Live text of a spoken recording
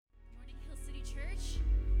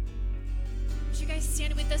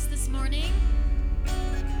morning.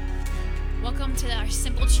 Welcome to our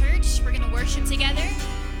simple church. We're going to worship together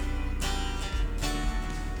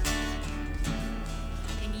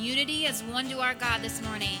in unity as one to our God this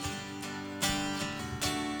morning.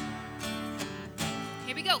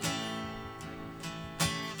 Here we go.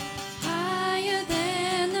 Higher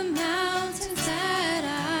than the mountains that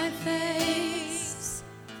I face,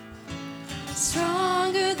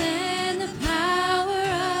 stronger than the power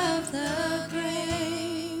of the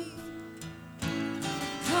grave,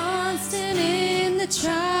 constant in the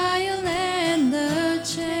trial and the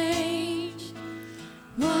change.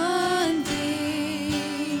 One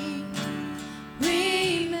thing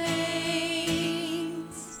remains: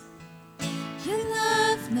 your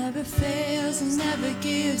love never fails and never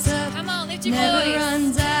gives up. Come on, lift your Never voice.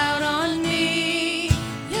 runs out on me.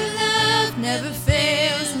 Your love never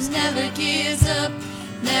fails and never gives up.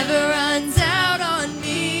 Never runs out on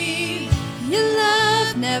me. Your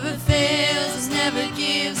love never fails and never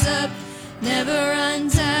gives up. Never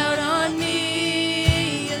runs out on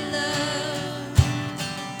me. Your love.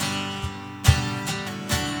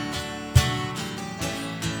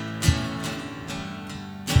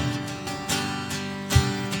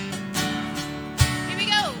 Here we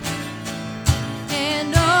go.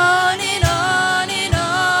 And on and on and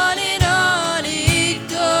on and on it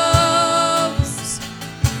goes.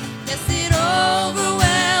 Yes, it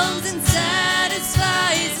overwhelms and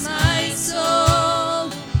satisfies my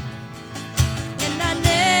soul. And I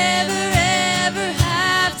never ever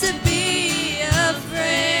have to be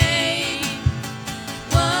afraid.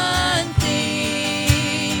 One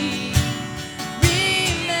thing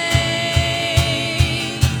remains: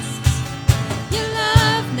 your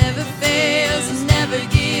love never fails and never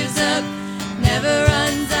gives up, never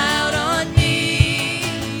runs out on me.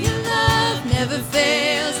 Your love never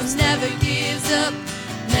fails and never gives up,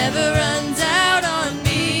 never runs out on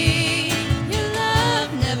me. Your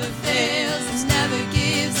love never fails and never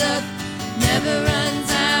gives up, never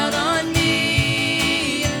runs out on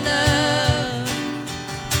me. Your love,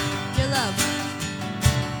 your love.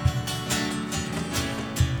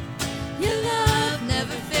 Your love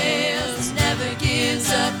never fails, never gives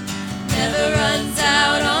up, never runs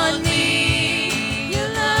out on me. Your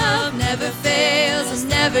love never fails,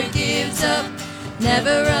 never gives up,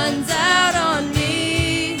 never runs out on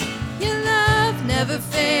me. Your love never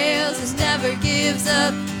fails, never gives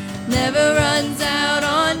up, never runs out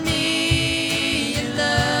on me. Your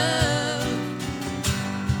love.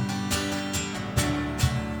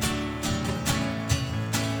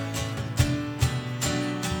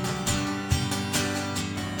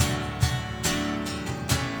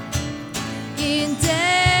 In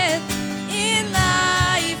death, in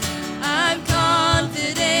life, I'm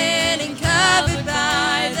confident and covered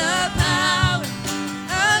by the power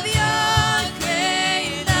of your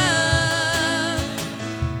great love.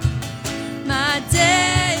 My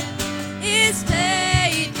debt is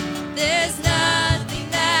paid. There's nothing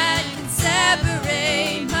that can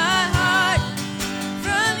separate my heart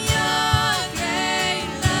from your great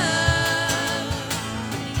love.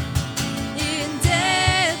 In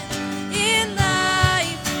death, in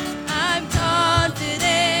life, I'm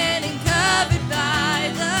confident and covered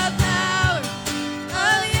by the power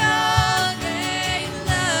of your great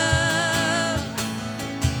love.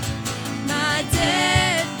 My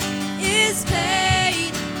debt is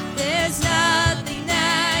paid. There's nothing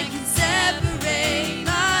that can separate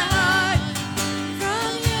my heart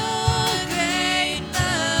from your great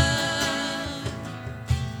love.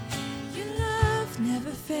 Your love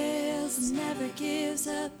never fails and never gives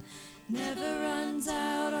up, never runs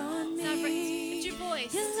out on Now, lift me. your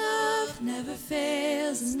voice. Your love never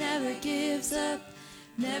fails and never gives up,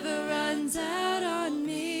 never runs out on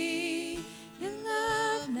me. Your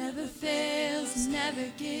love never fails and never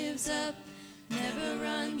gives up, never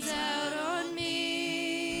runs out on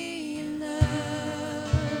me. Your love.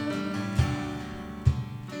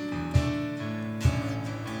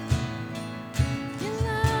 Your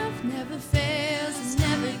love never fails and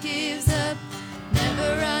never gives up,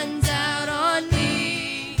 never runs out on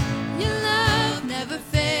me. Your love never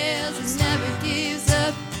fails and never gives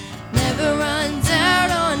up, never runs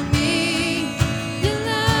out on me. Your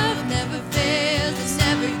love never fails and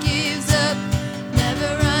never gives up, never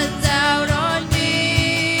runs out on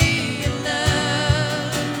me. Your love.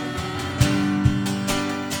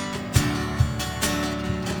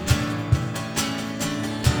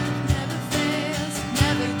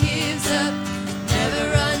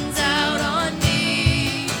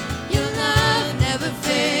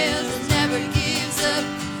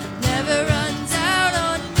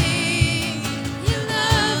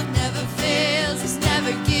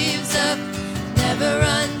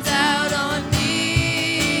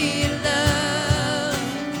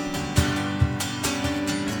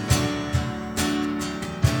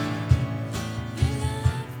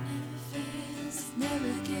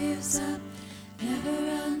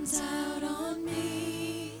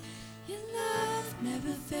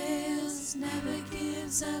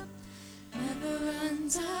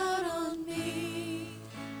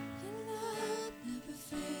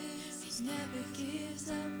 never gives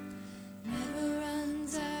up, never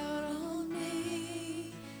runs out on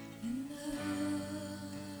me. In love.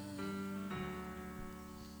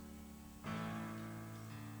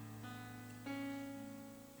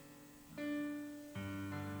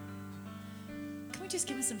 Can we just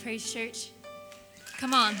give him some praise, church?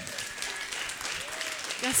 Come on.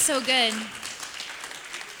 That's so good.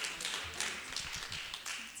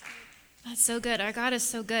 That's so good. Our God is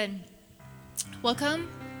so good. Welcome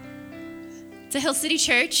to Hill City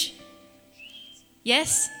Church.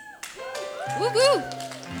 Yes? Woo woo.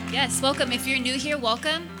 Yes, welcome. If you're new here,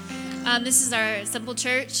 welcome. This is our simple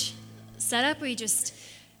church setup where you just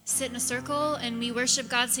sit in a circle and we worship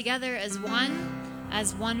God together as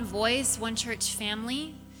one voice, one church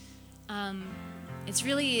family. It's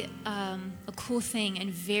really a cool thing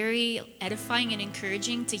and very edifying and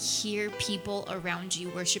encouraging to hear people around you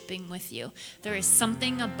worshiping with you. There is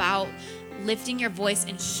something about lifting your voice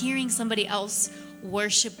and hearing somebody else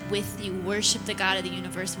worship with you, worship the God of the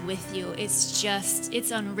universe with you.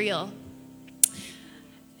 It's unreal.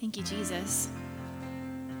 Thank you, Jesus.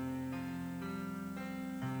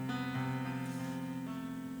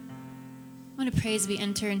 I want to pray as we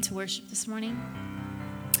enter into worship this morning.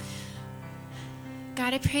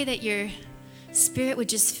 God, I pray that your Spirit would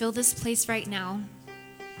just fill this place right now.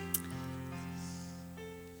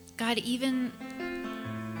 God, even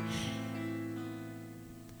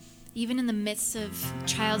in the midst of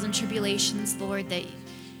trials and tribulations, Lord, that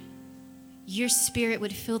your Spirit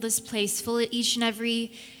would fill this place, fill each and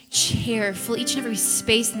every chair, fill each and every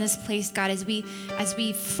space in this place, God, as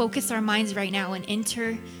we focus our minds right now and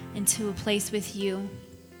enter into a place with you.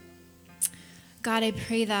 God, I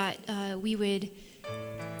pray that we would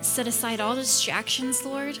set aside all distractions,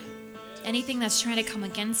 Lord. Anything that's trying to come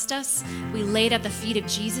against us, we lay it at the feet of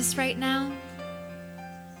Jesus right now.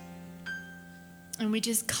 And we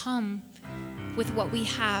just come with what we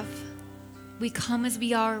have. We come as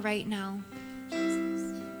we are right now.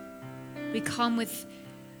 We come with,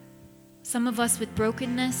 some of us with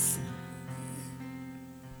brokenness.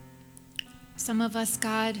 Some of us,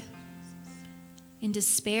 God, in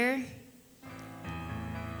despair.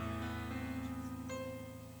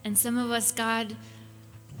 And some of us, God,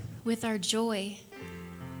 with our joy.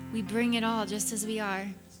 We bring it all just as we are.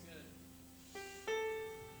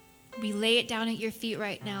 We lay it down at your feet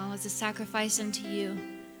right now as a sacrifice unto you.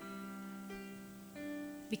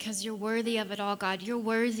 Because you're worthy of it all, God. You're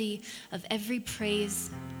worthy of every praise,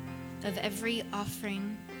 of every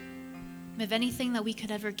offering, of anything that we could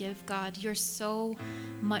ever give, God. You're so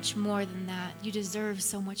much more than that. You deserve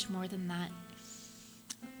so much more than that.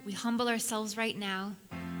 We humble ourselves right now.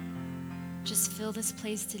 Just fill this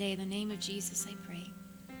place today. In the name of Jesus, I pray.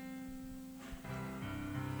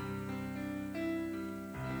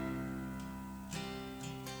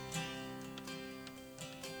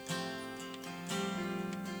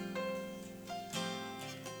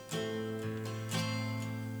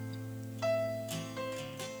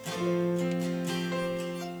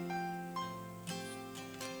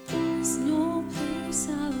 There's no place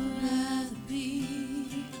I'd rather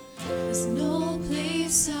be. There's no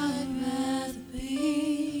place I'd rather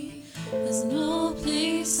be. There's no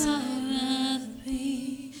place I'd rather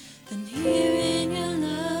be than here in your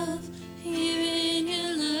love, here in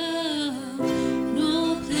your love.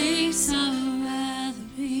 No place I'd rather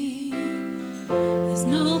be. There's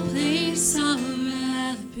no place I'd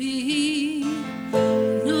rather be.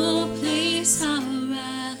 No place I'd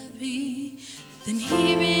rather be than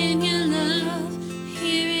here in your love,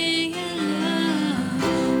 here in your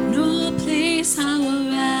love. No place I would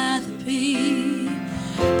rather be.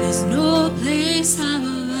 There's no place I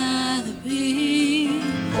would rather be.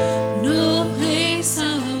 No place I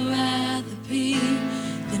would rather be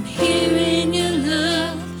than here in your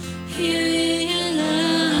love, here in your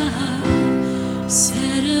love.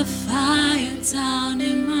 Set a fire down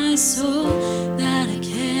in my soul that I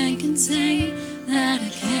can't contain, that I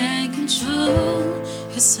can't control.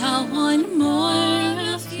 'Cause I want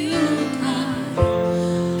more of you, God.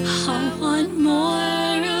 I want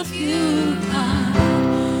more of you,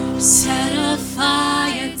 God. Set a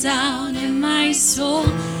fire down in my soul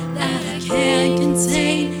that I can't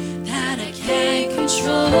contain, that I can't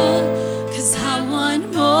control. 'Cause I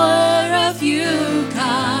want more of you,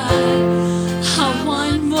 God. I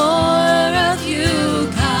want more of you,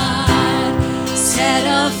 God. Set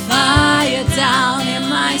a fire down in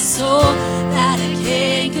my soul that I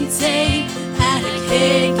can't contain, that I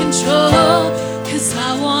can't control. 'Cause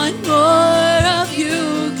I want more of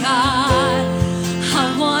you, God. I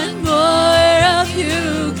want more of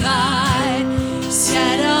you, God.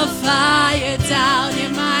 Set a fire down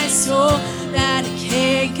in my soul that I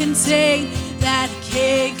can't contain, that I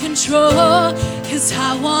can't control. 'Cause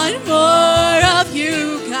I want more of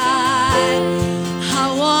you, God. I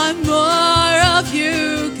want more of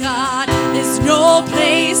you, God. There's no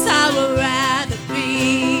place I would rather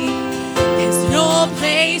be. There's no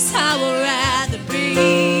place I would rather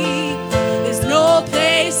be. There's no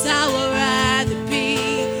place I would rather be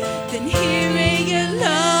than hearing your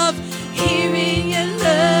love, hearing your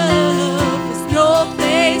love. There's no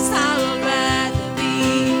place I would rather be.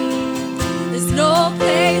 There's no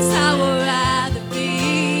place I would rather be.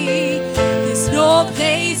 There's no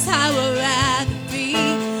place I would rather be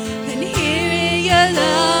than hearing your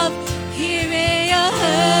love, hearing your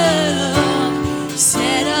love.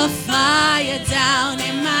 Set a fire down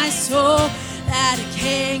in my soul that I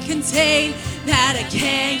can't contain, that I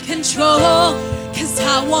can't control. 'Cause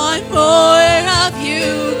I want more of you,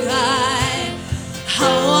 God. I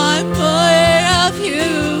want more of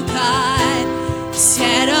you, God.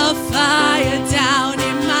 Set a fire down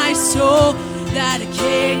in my soul that I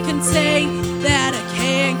can't contain, that I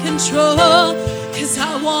can't control. 'Cause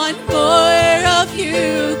I want more of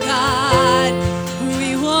you, God. We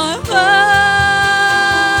want more.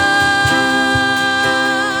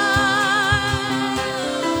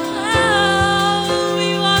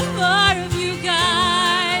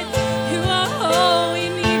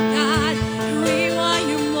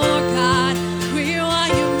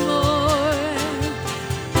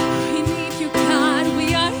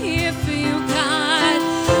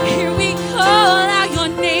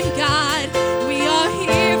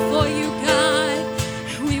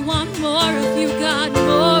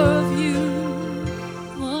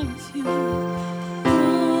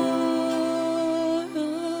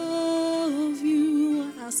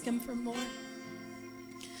 For more.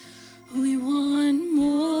 We want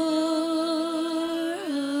more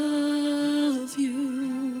of you.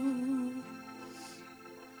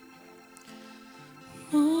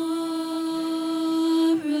 More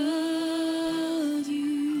of you.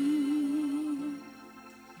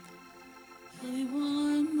 We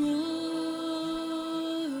want more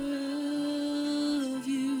of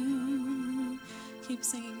you. Keep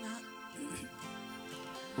singing that.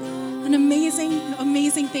 An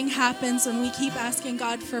amazing thing happens when we keep asking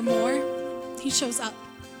God for more. He shows up,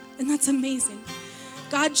 and that's amazing.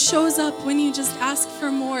 God shows up when you just ask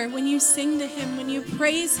for more, when you sing to Him, when you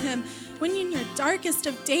praise Him, when you're in your darkest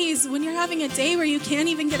of days, when you're having a day where you can't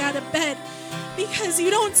even get out of bed because you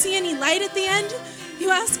don't see any light at the end.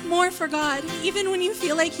 You ask more for God. Even when you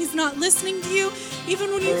feel like He's not listening to you,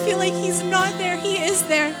 even when you feel like He's not there, He is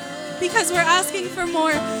there. Because we're asking for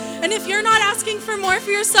more. And if you're not asking for more for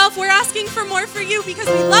yourself, we're asking for more for you because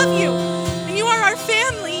we love you. And you are our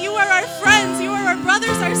family, you are our friends, you are our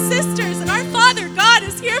brothers, our sisters, and our Father, God,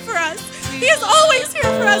 is here for us. He is always here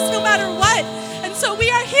for us no matter what. And so we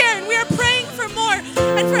are here and we are praying for more.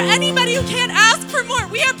 And for anybody who can't ask for more,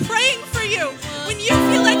 we are praying for you. When you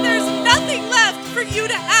feel like there's nothing left for you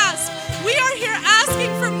to ask, we are here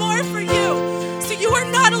asking for more for you. So you are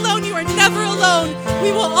not alone. You are never alone.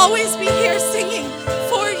 We will always be here singing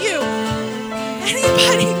for you.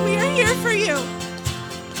 Anybody, we are here for you.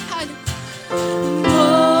 God.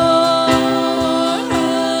 More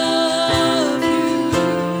of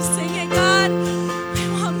you. Sing it, God. We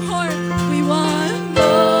want more. We want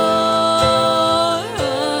more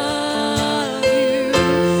of you.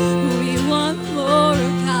 We want more,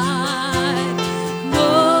 God.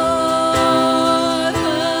 More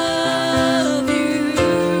of you.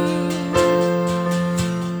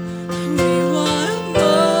 We want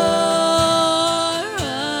more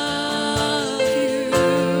of you.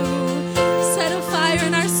 Set a fire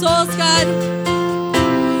in our souls, God.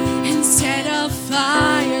 And set a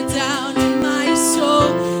fire down in my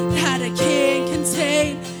soul that I can't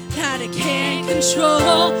contain, that I can't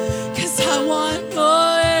control. 'Cause I want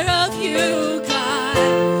more of you, God.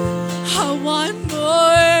 I want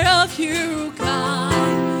more of you, God.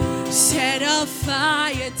 Set a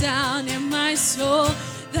fire down in my soul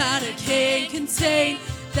that I can't contain,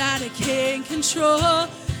 that I can't control.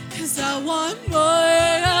 'Cause I want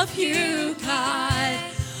more of you, God.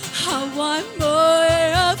 I want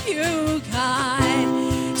more of you, God.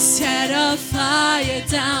 Set a fire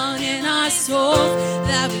down in our souls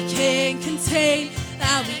that we can't contain,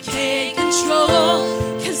 that we can't control.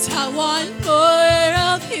 'Cause I want more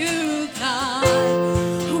of you, God.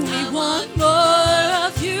 We want more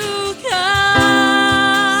of you,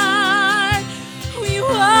 God. We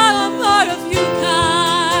want more of you,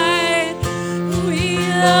 God. We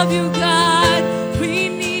love you, God. We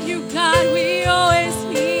need you, God. We always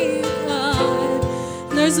need you, God.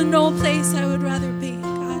 And there's no place I would rather be,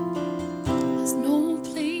 God. There's no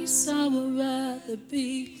place I would rather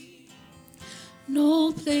be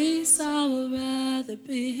No place I would rather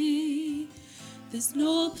be. There's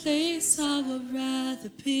no place I would rather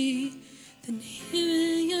be than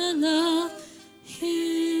here in your love,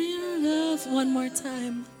 here in your love. One more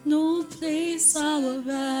time. No place I would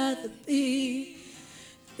rather be.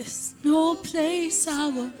 There's no place I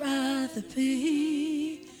would rather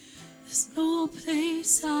be. There's no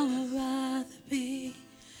place I would rather be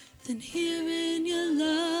than here in your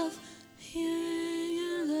love, here in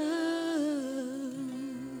your love.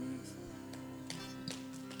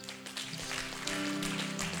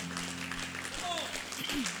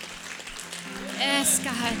 Yes,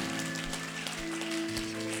 God.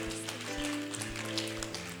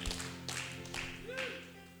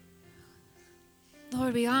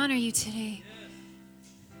 Lord, we honor you today.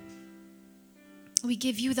 We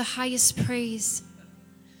give you the highest praise.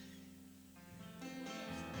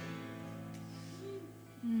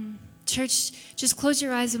 Church, just close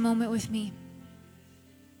your eyes a moment with me.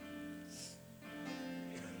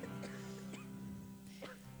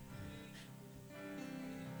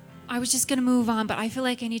 I was just going to move on, but I feel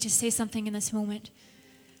like I need to say something in this moment.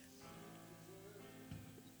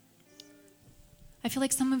 I feel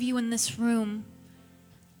like some of you in this room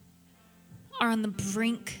are on the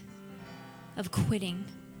brink of quitting.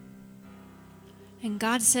 And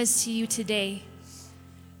God says to you today,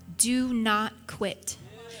 do not quit.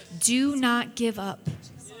 Do not give up.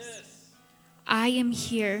 I am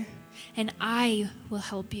here and I will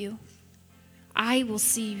help you. I will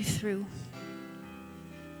see you through.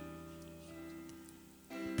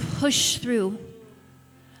 Push through.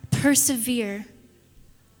 Persevere.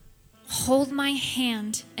 Hold my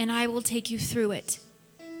hand and I will take you through it.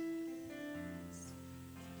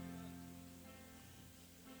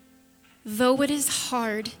 Though it is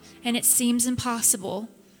hard and it seems impossible,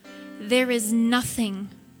 there is nothing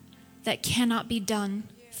that cannot be done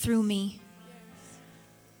through me.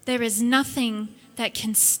 There is nothing that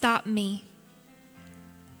can stop me.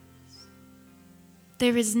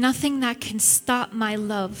 There is nothing that can stop my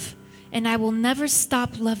love, and I will never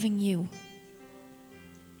stop loving you.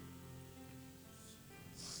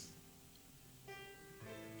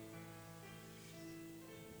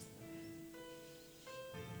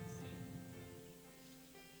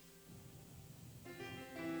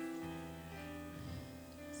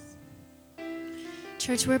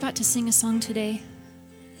 Church, we're about to sing a song today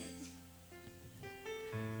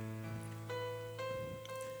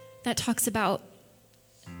that talks about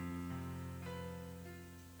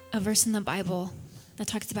a verse in the Bible that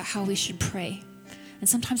talks about how we should pray. And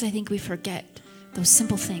sometimes I think we forget those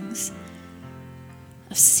simple things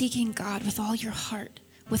of seeking God with all your heart,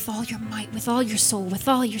 with all your might, with all your soul, with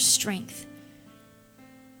all your strength.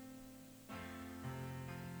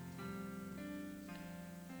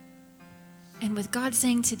 And with God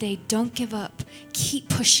saying today, don't give up. Keep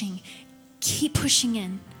pushing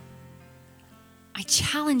in. I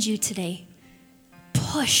challenge you today,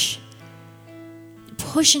 push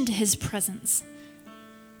into his presence.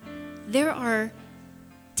 There are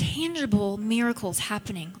tangible miracles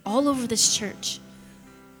happening all over this church.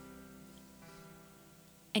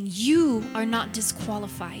 And you are not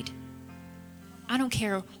disqualified. I don't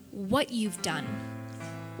care what you've done,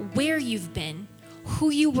 where you've been,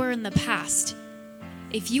 who you were in the past.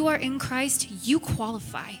 If you are in Christ, you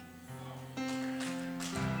qualify.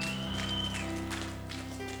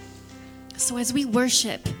 So as we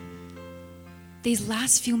worship these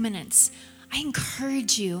last few minutes, I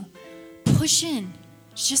encourage you, push in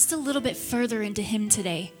just a little bit further into him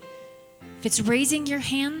today. If it's raising your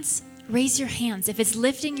hands, raise your hands. If it's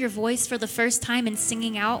lifting your voice for the first time and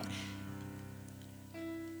singing out,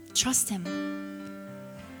 trust him.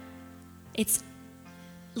 It's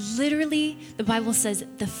literally, the Bible says,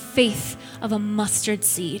 the faith of a mustard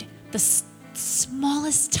seed, the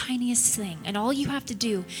smallest, tiniest thing. And all you have to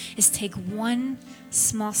do is take one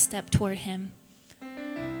small step toward him.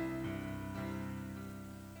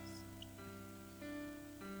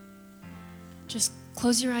 Just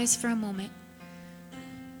close your eyes for a moment.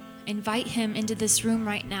 Invite him into this room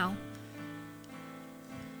right now.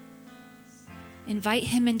 Invite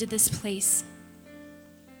him into this place.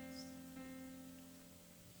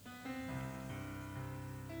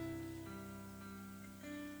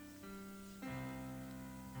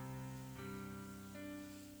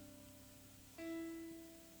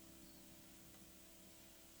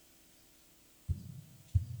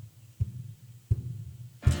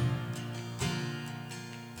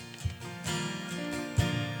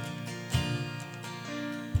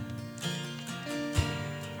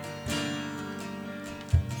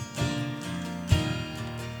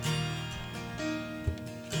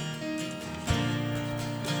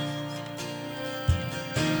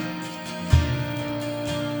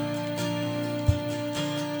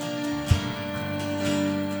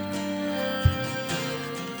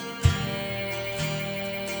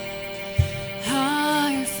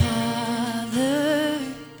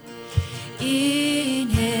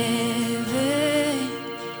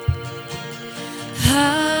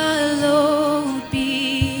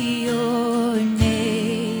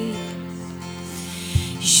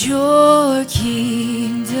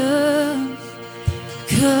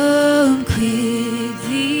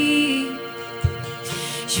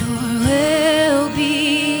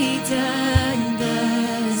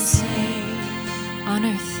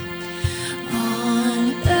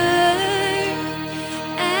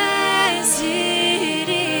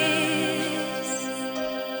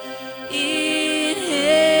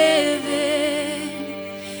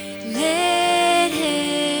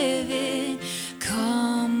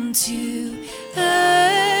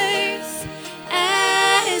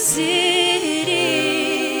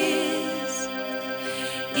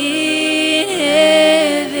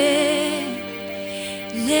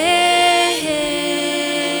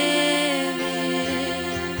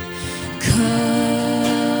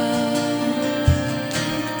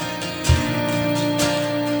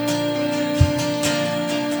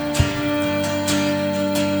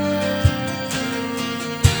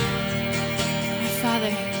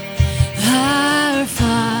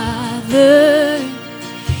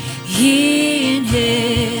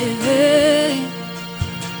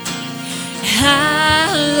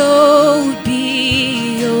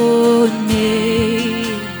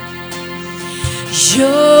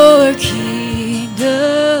 your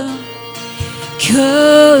kingdom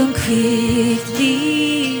come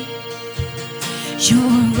quickly.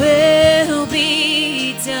 Your will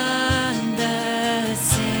be done the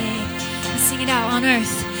same. Sing it out on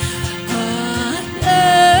earth. On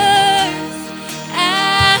earth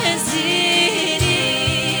as it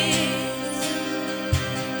is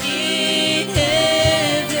in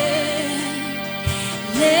heaven.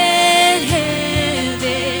 Let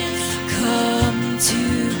heaven come to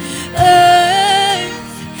earth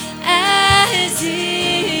as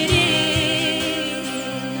it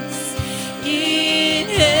is in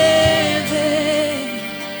heaven.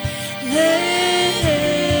 Let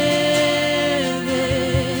heaven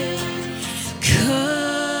come.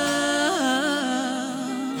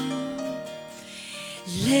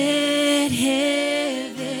 Let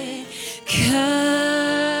heaven come.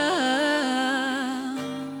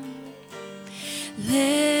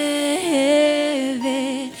 Let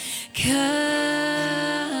heaven come.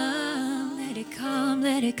 Let it come.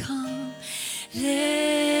 Let it come.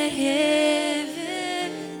 Let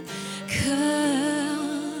heaven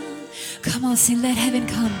come. Come on, sing, let heaven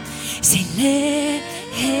come. Say, let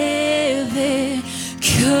heaven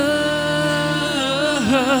come.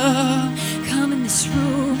 Come in this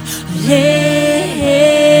room. Let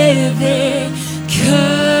heaven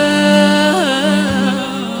come.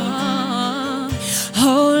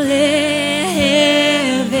 Oh, let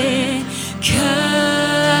heaven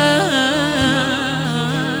come.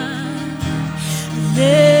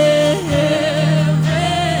 Let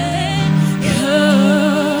heaven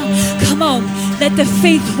come. Come on, let the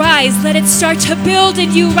faith rise. Let it start to build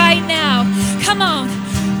in you right now. Come on.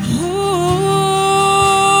 Ooh,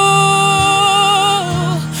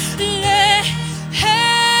 let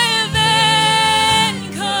heaven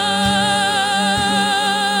come.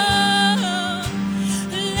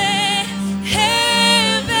 Let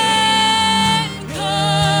heaven come.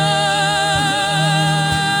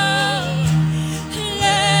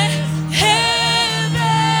 Let heaven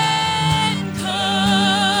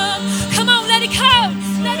come. Come on, let it come.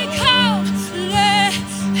 Let it come. Let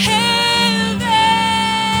heaven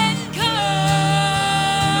come.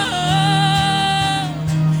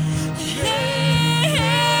 Let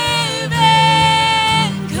heaven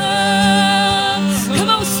come. Come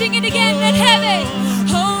on, sing it again. Let heaven.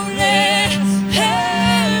 Oh, let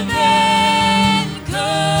heaven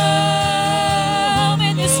come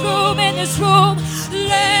in this room, in this room.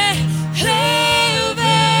 Let heaven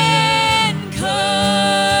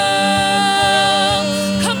come.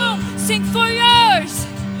 Come on, sing for yours.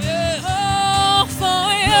 Oh, for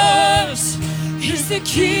yours is the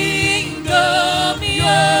kingdom,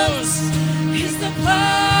 yours is the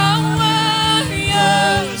power,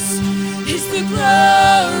 yours is the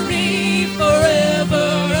glory forever.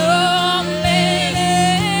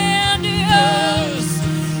 Amen. And yours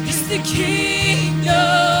is the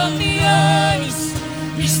kingdom, yours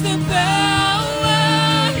is the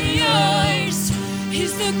power, yours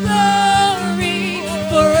is the glory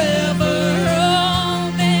forever.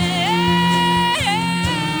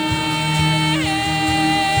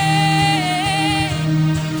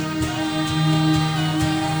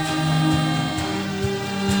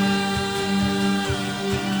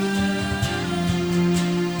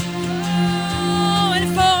 Oh, and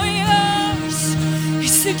for yours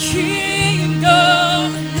is the kingdom,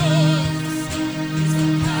 yours is the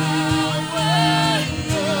power,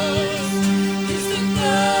 yours is the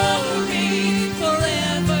glory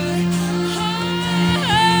forever. Oh,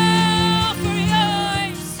 for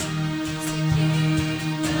yours is the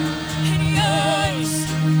kingdom, and yours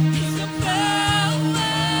is the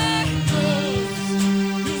power, yours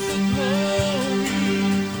is the glory.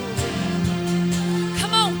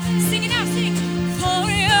 Come on, sing it out, sing. For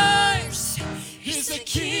yours is the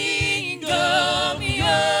kingdom,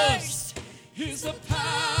 yours is the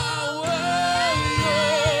power,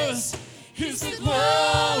 yours is the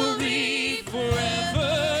glory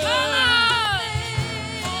forever. Come on.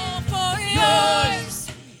 Oh, for yours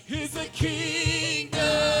is the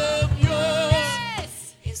kingdom,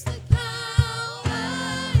 yours is the power,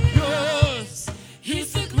 yours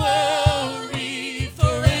is the glory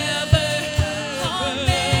forever.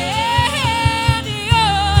 Amen.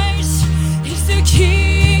 Yours is the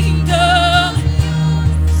kingdom,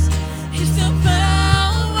 yours is the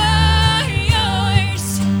power, yours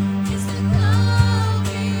is the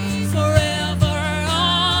glory forever.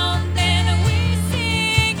 Amen. We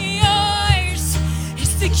sing yours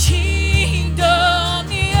is the kingdom,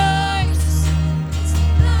 yours is the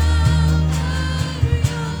power,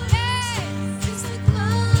 yours is the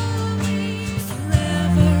glory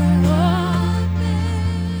forever.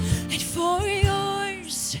 Amen. And for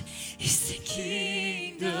yours is the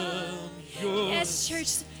kingdom. Yours Yes, church,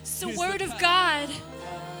 it's the is word the of God.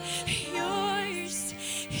 Yours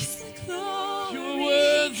is the glory. You're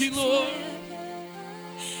worthy, Lord.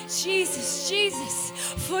 Jesus, Jesus,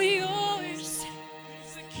 for yours.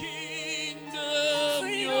 The kingdom, For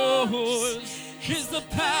yours is the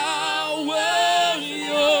power,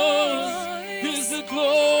 yours is the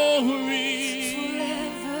glory.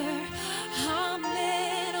 Forever,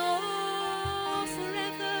 amen, oh,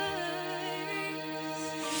 forever,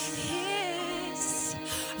 yes,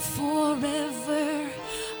 forever,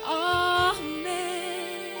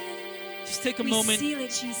 amen. Just take a We moment. seal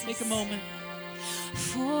it, Jesus. Take a moment.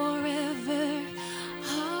 Forever,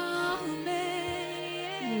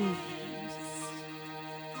 amen.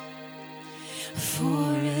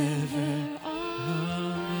 Forever,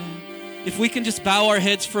 amen. If we can just bow our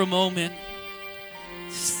heads for a moment.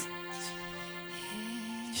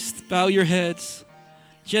 Just bow your heads.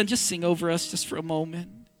 Jen, just sing over us just for a moment.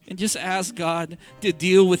 And just ask God to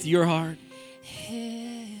deal with your heart.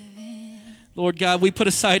 Lord God, we put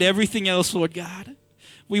aside everything else, Lord God.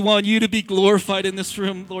 We want you to be glorified in this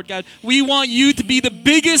room, Lord God. We want you to be the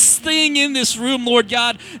biggest thing in this room, Lord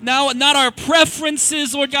God. Now, not our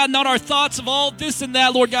preferences, Lord God, not our thoughts of all this and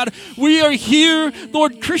that, Lord God. We are here,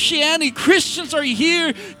 Lord, Christians are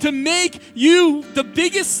here to make you the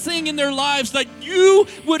biggest thing in their lives, that you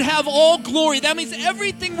would have all glory. That means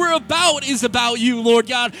everything we're about is about you, Lord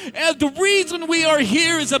God. And the reason we are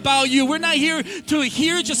here is about you. We're not here to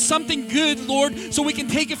hear just something good, Lord, so we can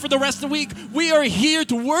take it for the rest of the week. We are here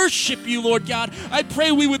to worship you, Lord God. I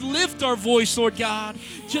pray we would lift our voice, Lord God.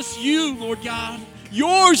 Just you, Lord God.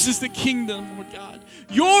 Yours is the kingdom, Lord God.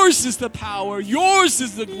 Yours is the power. Yours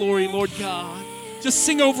is the glory, Lord God. Just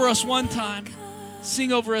sing over us one time.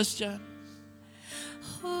 Sing over us, Jen.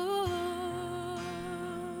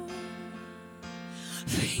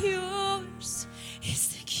 For yours is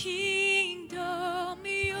the kingdom,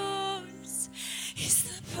 yours is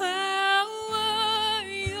the power,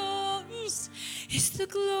 yours is the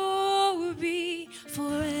glory,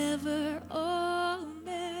 forever,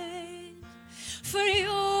 amen. For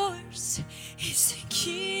yours is the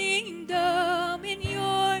kingdom, and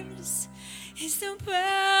yours is the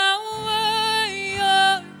power,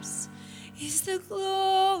 yours is the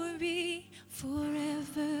glory,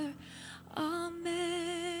 forever,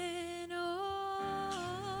 amen. Oh,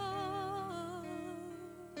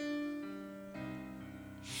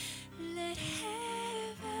 let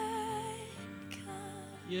heaven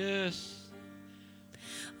come. Yes.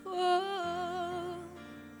 Oh,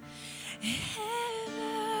 heaven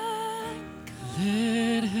come.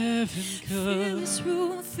 Let heaven Fill come. this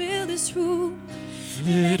room, fill this room.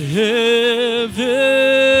 Let heaven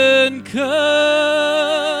come,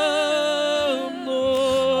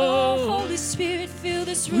 Lord. Oh, Holy Spirit, fill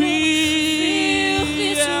this room. We Fill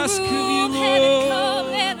this ask of you, room.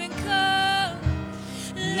 Lord. Heaven come.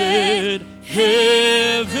 Let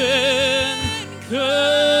heaven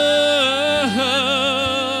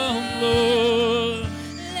come, Lord.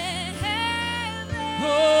 Let heaven.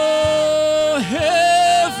 Oh,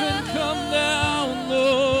 heaven come down,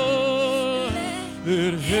 Lord.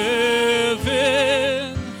 Let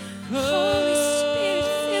heaven Holy Spirit,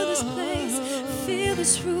 fill this come. place. Fill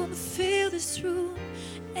this room. Fill this room.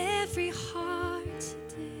 Every heart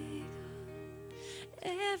today.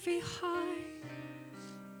 Every heart.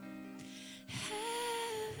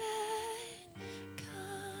 Heaven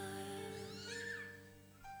come.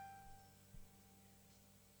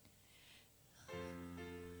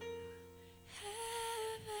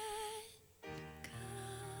 Heaven come.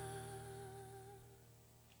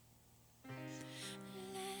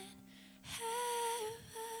 Let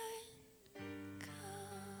heaven come.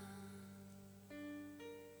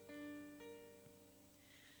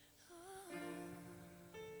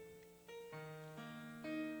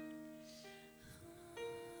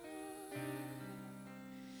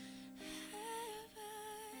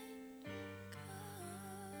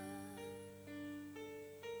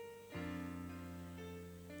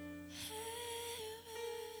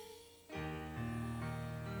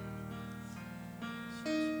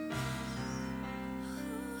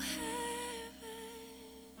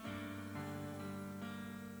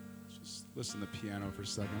 Just listen to the piano for a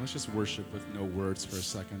second. Let's just worship with no words for a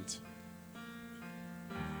second.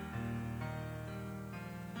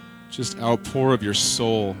 Just outpour of your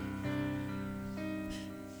soul.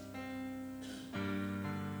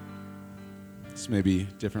 This may be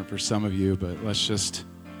different for some of you, but let's just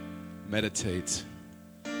meditate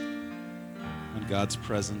on God's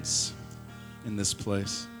presence in this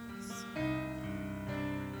place.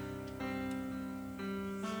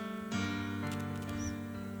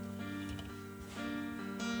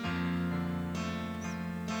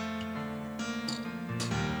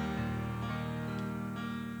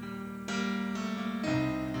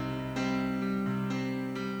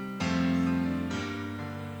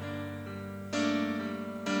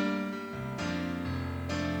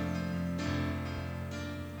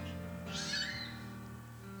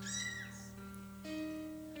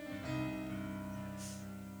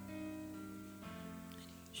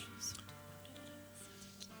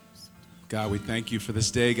 God, we thank you for this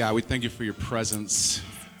day. God, we thank you for your presence.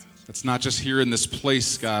 It's not just here in this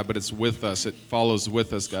place, God, but it's with us. It follows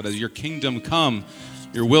with us, God. As your kingdom come,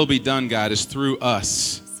 your will be done, God, is through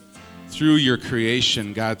us, through your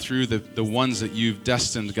creation, God, through the ones that you've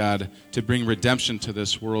destined, God, to bring redemption to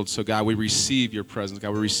this world. So, God, we receive your presence.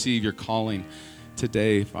 God, we receive your calling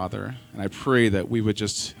today, Father. And I pray that we would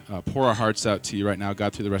just pour our hearts out to you right now,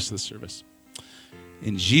 God, through the rest of the service.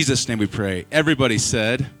 In Jesus' name we pray. Everybody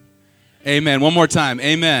said, amen. One more time.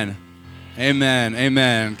 Amen. Amen.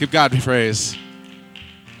 Amen. Give God praise.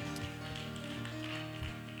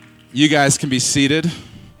 You guys can be seated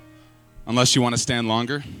unless you want to stand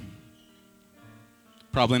longer.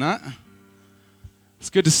 Probably not.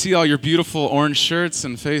 It's good to see all your beautiful orange shirts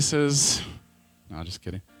and faces. No, just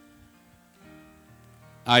kidding.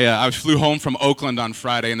 I flew home from Oakland on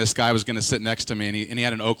Friday, and this guy was going to sit next to me, and he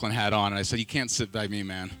had an Oakland hat on, and I said, "You can't sit by me,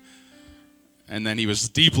 man." And then he was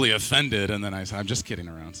deeply offended, and then I said, "I'm just kidding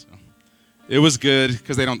around." So it was good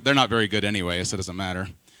because they're not very good anyway, so it doesn't matter.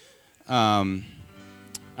 All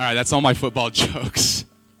right, that's all my football jokes.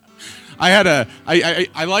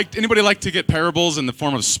 Anybody like to get parables in the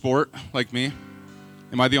form of sport like me?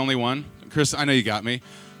 Am I the only one? Chris, I know you got me.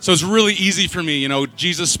 So it's really easy for me,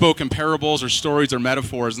 Jesus spoke in parables or stories or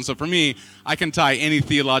metaphors. And so for me, I can tie any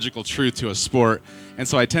theological truth to a sport. And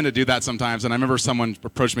so I tend to do that sometimes. And I remember someone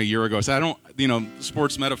approached me a year ago and said,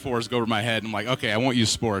 sports metaphors go over my head. And I'm like, okay, I won't use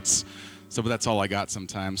sports. So but that's all I got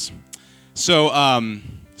sometimes. So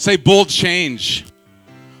say bold change.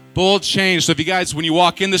 Bold change. So if you guys, when you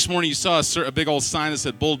walk in this morning, you saw a big old sign that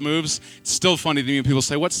said bold moves. It's still funny to me when people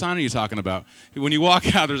say, what sign are you talking about? When you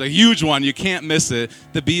walk out, there's a huge one. You can't miss it.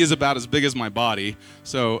 The B is about as big as my body.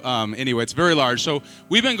 So anyway, it's very large. So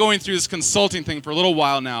we've been going through this consulting thing for a little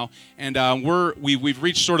while now, and we've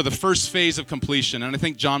reached sort of the first phase of completion. And I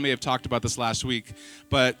think John may have talked about this last week.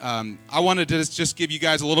 But I wanted to just give you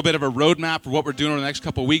guys a little bit of a roadmap for what we're doing over the next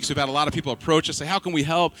couple of weeks. We've had a lot of people approach us, say, how can we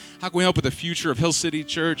help? How can we help with the future of Hill City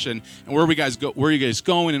Church and where are you guys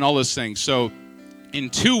going and all those things. So in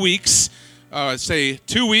 2 weeks,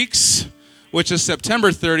 which is September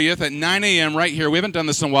 30th at 9 a.m. right here. We haven't done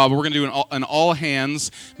this in a while, but we're going to do an all-hands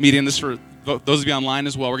meeting. This for those of you online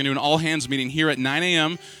as well. We're going to do an all-hands meeting here at 9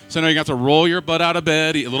 a.m. So I know you got to roll your butt out of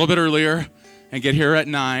bed a little bit earlier and get here at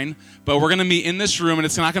 9. But we're going to meet in this room, and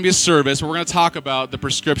it's not going to be a service, but we're going to talk about the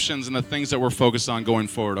prescriptions and the things that we're focused on going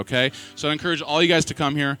forward, okay? So I encourage all you guys to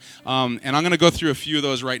come here, and I'm going to go through a few of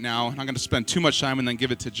those right now, and I'm going to spend too much time and then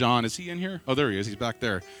give it to John. Is he in here? Oh, there he is. He's back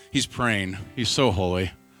there. He's praying. He's so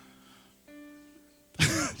holy.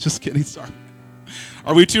 Just kidding. Sorry.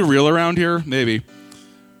 Are we too real around here? Maybe.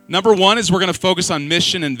 Number one is we're going to focus on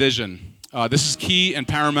mission and vision. This is key and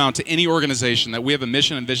paramount to any organization, that we have a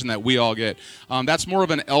mission and vision that we all get. That's more of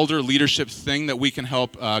an elder leadership thing that we can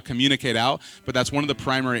help communicate out, but that's one of the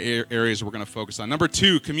primary areas we're going to focus on. Number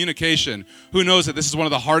two, communication. Who knows that this is one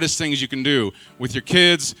of the hardest things you can do with your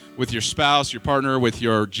kids, with your spouse, your partner, with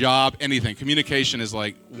your job, anything. Communication is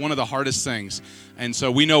like one of the hardest things. And so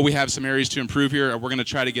we know we have some areas to improve here, and we're going to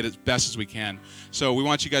try to get as best as we can. So we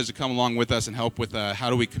want you guys to come along with us and help with how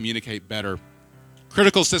do we communicate better.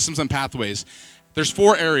 Critical systems and pathways. There's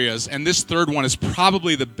 4 areas, and this third one is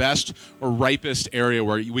probably the best or ripest area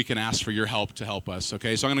where we can ask for your help to help us,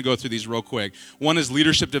 okay? So I'm going to go through these real quick. One is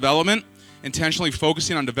leadership development, intentionally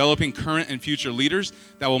focusing on developing current and future leaders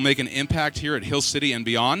that will make an impact here at Hill City and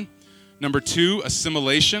beyond. Number 2,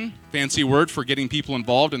 assimilation, fancy word for getting people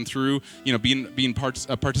involved and through,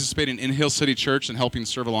 participating in Hill City Church and helping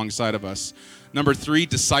serve alongside of us. Number 3,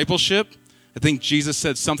 discipleship. I think Jesus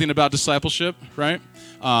said something about discipleship, right?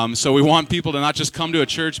 So we want people to not just come to a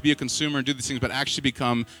church, be a consumer, and do these things, but actually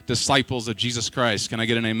become disciples of Jesus Christ. Can I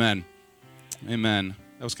get an amen? Amen.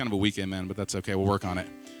 That was kind of a weak amen, but that's okay. We'll work on it.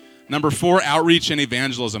 Number 4, outreach and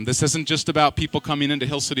evangelism. This isn't just about people coming into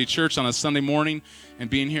Hill City Church on a Sunday morning and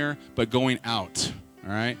being here, but going out.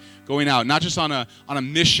 All right? Going out, not just on a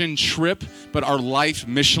mission trip, but our life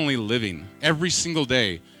missionally living every single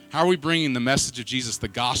day. How are we bringing the message of Jesus, the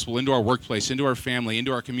gospel, into our workplace, into our family,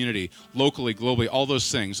 into our community, locally, globally, all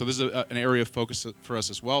those things. So this is an area of focus for us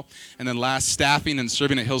as well. And then last, staffing and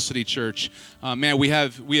serving at Hill City Church. We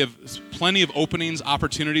have plenty of openings,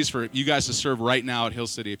 opportunities for you guys to serve right now at Hill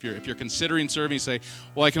City. If you're considering serving, you say,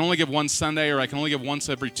 well, I can only give one Sunday, or I can only give once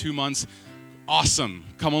every 2 months. Awesome.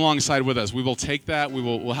 Come alongside with us. We will take that.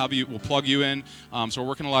 We'll plug you in. So we're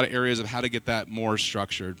working a lot of areas of how to get that more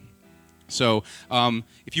structured. So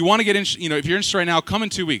if you want to get in, if you're interested right now, come in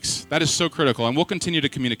 2 weeks. That is so critical, and we'll continue to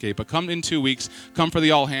communicate. But come in 2 weeks. Come for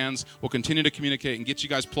the all hands. We'll continue to communicate and get you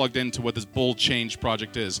guys plugged into what this Bold Change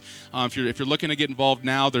project is. If you're looking to get involved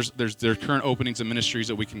now, there are current openings and ministries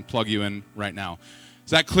that we can plug you in right now.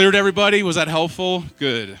 Is that clear to everybody? Was that helpful?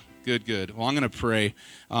 Good. Well, I'm going to pray.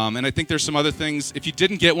 And I think there's some other things. If you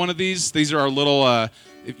didn't get one of these are our little,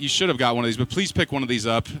 you should have got one of these, but please pick one of these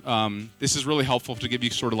up. This is really helpful to give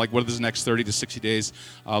you sort of like what does the next 30 to 60 days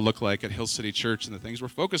look like at Hill City Church and the things we're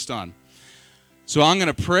focused on. So I'm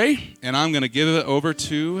going to pray, and I'm going to give it over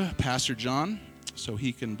to Pastor John so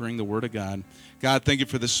he can bring the Word of God. God, thank you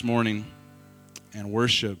for this morning and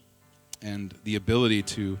worship and the ability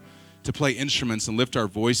to play instruments and lift our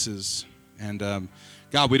voices. And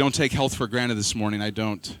God, we don't take health for granted this morning. I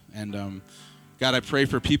don't. And God, I pray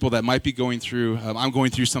for people that might be going through, I'm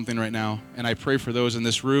going through something right now, and I pray for those in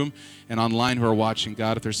this room and online who are watching,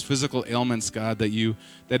 God, if there's physical ailments, God, that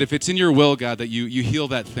if it's in your will, God, that you heal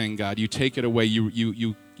that thing, God, you take it away,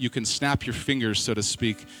 you can snap your fingers, so to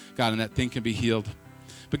speak, God, and that thing can be healed.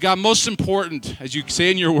 But God, most important, as you say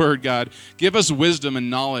in your word, God, give us wisdom and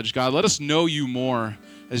knowledge, God, let us know you more,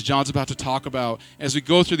 as John's about to talk about, as we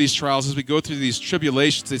go through these trials, as we go through these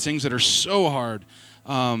tribulations, these things that are so hard,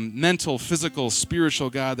 mental, physical, spiritual,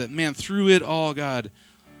 God, that, man, through it all, God,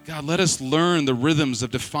 let us learn the rhythms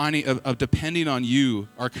of depending on you,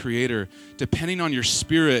 our Creator, depending on your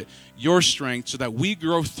Spirit, your strength, so that we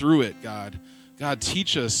grow through it, God. God,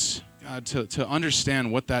 teach us, God, to understand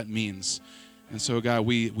what that means. And so, God,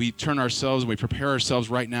 we turn ourselves and we prepare ourselves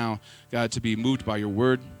right now, God, to be moved by your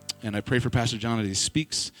word. And I pray for Pastor John as he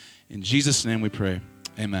speaks. In Jesus' name we pray.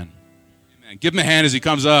 Amen. Amen. Give him a hand as he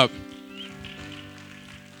comes up.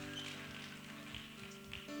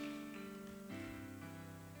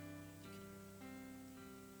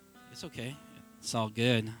 It's okay. It's all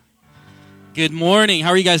good. Good morning.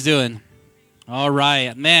 How are you guys doing? All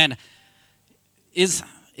right. Man, it's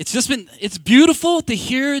beautiful to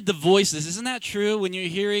hear the voices. Isn't that true? When you're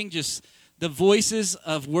hearing just the voices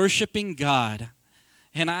of worshiping God.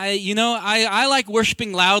 And I like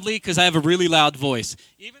worshiping loudly because I have a really loud voice.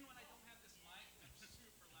 Even when I don't have this mic, I'm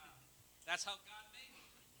super loud. That's how God made me,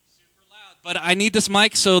 super loud. But I need this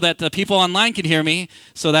mic so that the people online can hear me,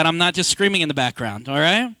 so that I'm not just screaming in the background, all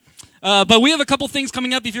right? But we have a couple things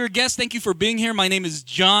coming up. If you're a guest, thank you for being here. My name is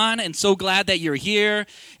John, and so glad that you're here.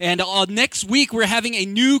 And next week, we're having a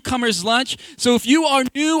newcomer's lunch. So if you are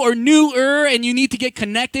new or newer and you need to get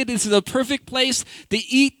connected, this is a perfect place to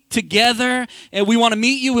eat together. And we want to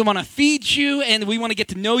meet you. We want to feed you. And we want to get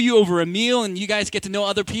to know you over a meal. And you guys get to know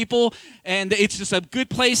other people. And it's just a good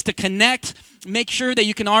place to connect. Make sure that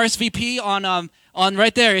you can RSVP on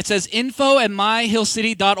right there. It says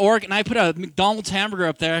info@myhillcity.org, and I put a McDonald's hamburger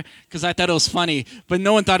up there because I thought it was funny, but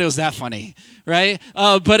no one thought it was that funny, right?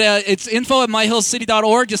 But it's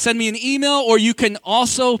info@myhillcity.org. Just send me an email, or you can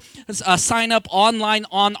also sign up online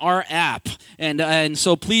on our app, and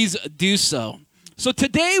so please do so. So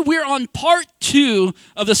today we're on part 2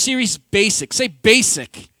 of the series Basic. Say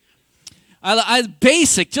basic.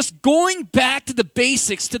 Basic, just going back to the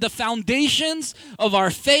basics, to the foundations of our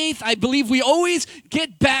faith. I believe we always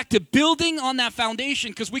get back to building on that foundation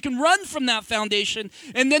because we can run from that foundation.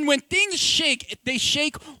 And then when things shake, they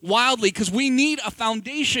shake wildly because we need a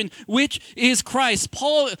foundation, which is Christ.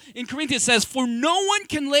 Paul in Corinthians says, "For no one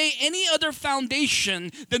can lay any other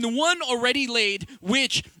foundation than the one already laid,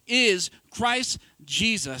 which is Christ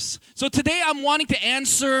Jesus." So today I'm wanting to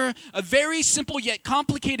answer a very simple yet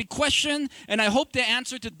complicated question, and I hope to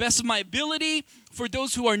answer to the best of my ability. For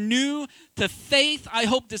those who are new to faith, I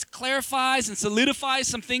hope this clarifies and solidifies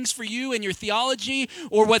some things for you and your theology,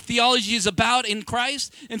 or what theology is about in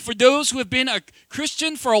Christ. And for those who have been a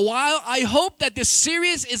Christian for a while, I hope that this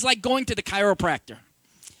series is like going to the chiropractor.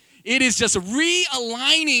 It is just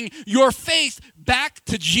realigning your faith back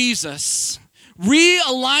to Jesus.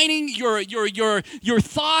 Realigning your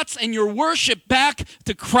thoughts and your worship back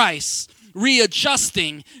to Christ,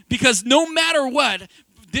 readjusting, because no matter what,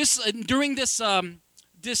 during this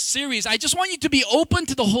series, I just want you to be open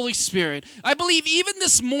to the Holy Spirit. I believe even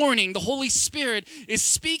this morning, the Holy Spirit is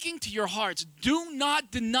speaking to your hearts. Do not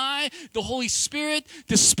deny the Holy Spirit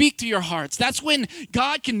to speak to your hearts. That's when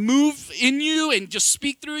God can move in you and just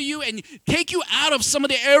speak through you and take you out of some of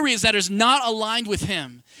the areas that is not aligned with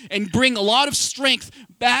Him, and bring a lot of strength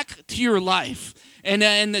back to your life.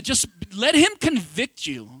 And just let Him convict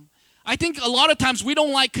you. I think a lot of times we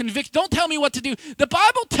don't like conviction. Don't tell me what to do. The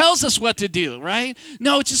Bible tells us what to do, right?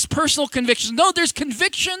 No, it's just personal convictions. No, there's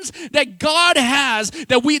convictions that God has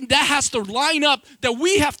that has to line up, that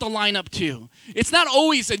we have to line up to. It's not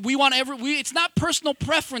always that it's not personal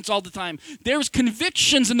preference all the time. There's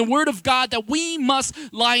convictions in the Word of God that we must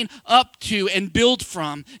line up to and build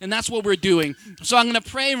from. And that's what we're doing. So I'm going to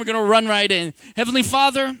pray and we're going to run right in. Heavenly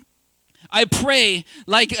Father, I pray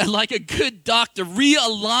like a good doctor,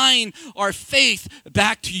 realign our faith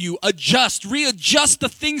back to you. Readjust the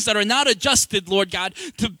things that are not adjusted, Lord God,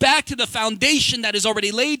 back to the foundation that is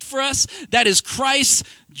already laid for us, that is Christ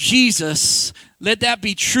Jesus. Let that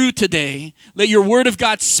be true today. Let your word of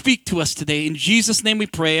God speak to us today. In Jesus' name we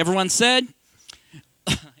pray. Everyone said,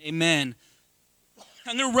 amen.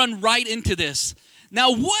 I'm going to run right into this.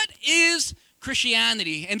 Now, what is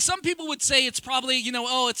Christianity? And some people would say it's probably,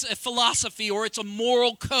 it's a philosophy, or it's a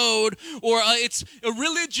moral code, or it's a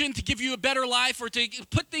religion to give you a better life, or to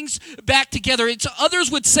put things back together.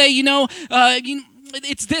 Others would say,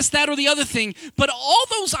 it's this, that, or the other thing. But all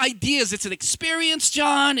those ideas, it's an experience,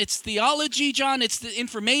 John. It's theology, John. It's the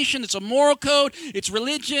information. It's a moral code. It's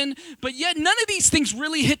religion. But yet none of these things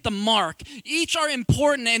really hit the mark. Each are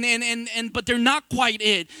important, but they're not quite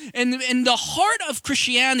it. And the heart of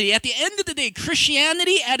Christianity, at the end of the day,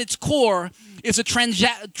 Christianity at its core is a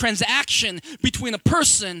transaction between a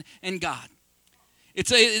person and God. It's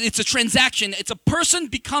a transaction. It's a person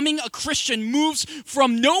becoming a Christian moves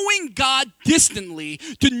from knowing God distantly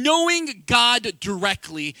to knowing God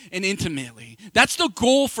directly and intimately. That's the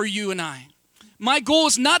goal for you and I. My goal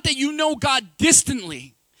is not that you know God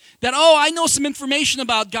distantly, that, I know some information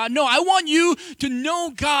about God. No, I want you to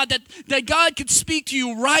know God, that God could speak to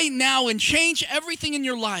you right now and change everything in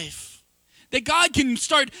your life. That God can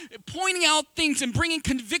start pointing out things and bringing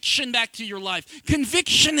conviction back to your life.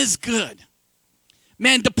 Conviction is good.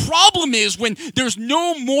 Man, the problem is when there's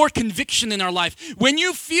no more conviction in our life. When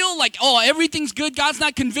you feel like, everything's good, God's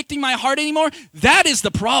not convicting my heart anymore, that is the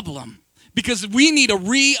problem. Because we need a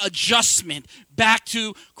readjustment back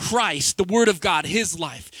to Christ, the Word of God, His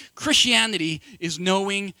life. Christianity is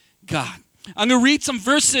knowing God. I'm going to read some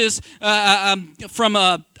verses I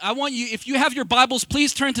want you, if you have your Bibles,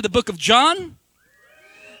 please turn to the book of John.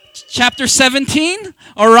 Chapter 17,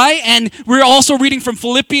 all right? And we're also reading from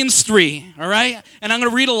Philippians 3, all right? And I'm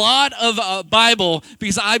going to read a lot of Bible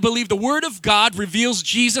because I believe the Word of God reveals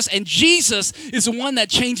Jesus, and Jesus is the one that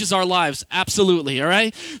changes our lives, absolutely, all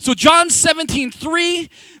right? So John 17:3,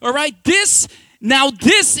 all right? This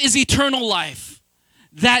is eternal life,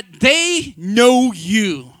 that they know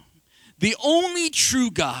you, the only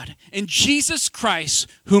true God, and Jesus Christ,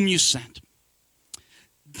 whom you sent.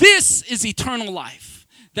 This is eternal life.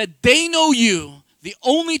 That they know you, the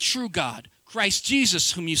only true God, Christ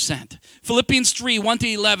Jesus, whom you sent. Philippians 3,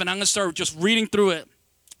 1-11, I'm going to start just reading through it.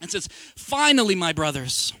 It says, finally, my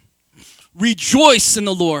brothers, rejoice in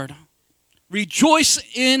the Lord. Rejoice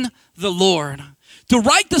in the Lord. To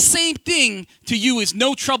write the same thing to you is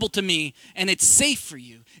no trouble to me, and it's safe for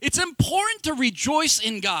you. It's important to rejoice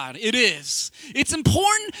in God. It is. It's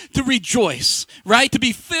important to rejoice, right? To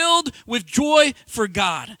be filled with joy for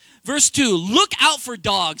God. Verse 2, look out for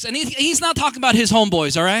dogs. And he's not talking about his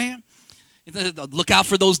homeboys, all right? Look out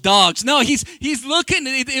for those dogs. No, he's looking,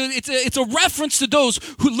 it's a reference to those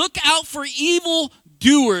who look out for evil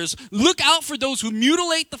doers. Look out for those who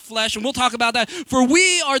mutilate the flesh, and we'll talk about that. For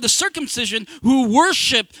we are the circumcision who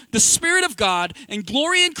worship the Spirit of God and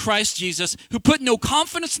glory in Christ Jesus, who put no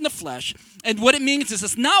confidence in the flesh. And what it means is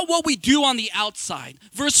it's not what we do on the outside.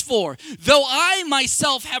 Verse 4, though I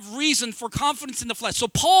myself have reason for confidence in the flesh. So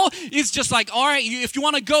Paul is just like, all right, if you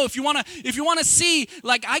want to go, if you want to see,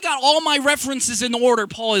 like I got all my references in order,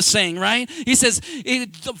 Paul is saying, right? He says,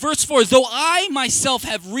 verse 4, though I myself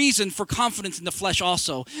have reason for confidence in the flesh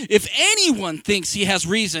also. If anyone thinks he has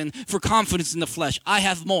reason for confidence in the flesh, I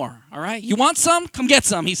have more, all right? You want some? Come get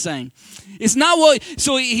some, he's saying. It's not what,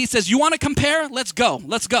 so he says, you want to compare? Let's go.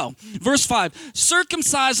 Verse 5,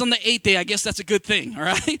 circumcised on the 8th day, I guess that's a good thing, all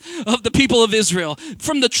right, of the people of Israel,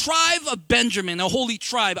 from the tribe of Benjamin, a holy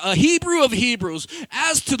tribe, a Hebrew of Hebrews.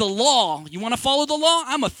 As to the law, you want to follow the law?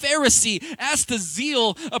 I'm a Pharisee. As to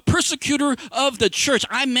zeal, a persecutor of the church.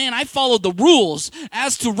 I followed the rules.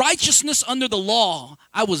 As to righteousness under the law,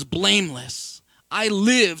 I was blameless. I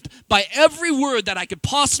lived by every word that I could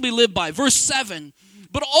possibly live by. Verse 7,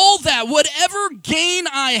 but all that, whatever gain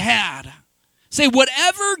I had, say,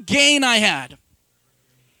 whatever gain I had.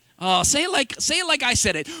 Oh, say it like I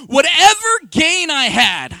said it. Whatever gain I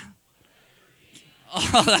had.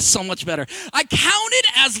 Oh, that's so much better. I count it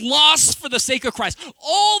as loss for the sake of Christ.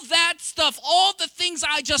 All that stuff, all the things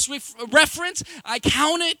I just referenced, I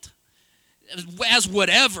count it as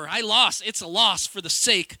whatever. I lost. It's a loss for the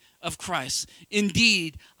sake of Christ.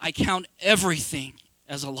 Indeed, I count everything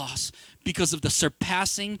as a loss because of the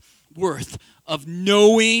surpassing worth of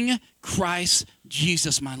knowing Christ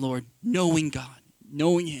Jesus, my Lord, knowing God,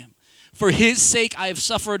 knowing him. For his sake, I have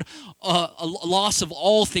suffered a loss of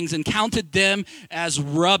all things and counted them as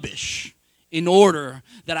rubbish in order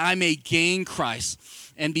that I may gain Christ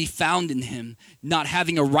and be found in him, not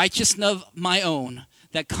having a righteousness of my own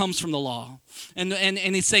that comes from the law. And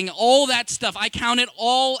he's saying all that stuff, I count it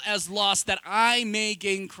all as loss that I may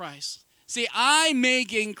gain Christ. See, I may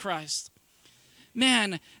gain Christ.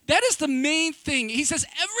 Man, that is the main thing. He says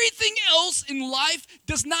everything else in life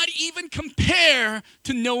does not even compare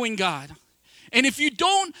to knowing God. And if you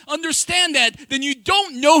don't understand that, then you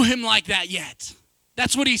don't know him like that yet.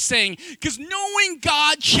 That's what he's saying. Because knowing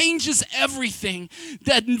God changes everything.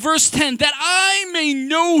 That in verse 10, that I may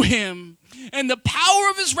know him and the power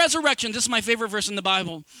of his resurrection. This is my favorite verse in the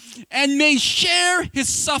Bible. And may share his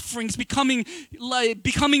sufferings, becoming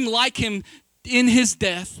like him in his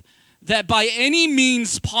death, that by any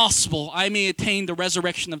means possible I may attain the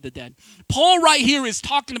resurrection of the dead. Paul right here is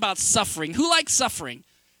talking about suffering. Who likes suffering?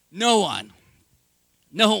 No one.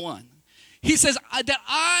 No one. He says that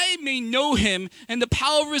I may know him and the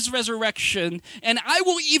power of his resurrection, and I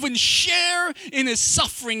will even share in his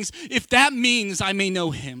sufferings if that means I may know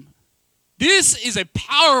him. This is a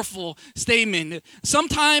powerful statement.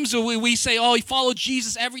 Sometimes we say, oh, you follow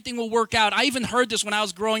Jesus, everything will work out. I even heard this when I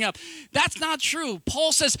was growing up. That's not true.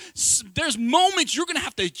 Paul says there's moments you're going to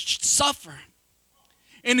have to suffer.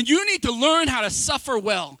 And you need to learn how to suffer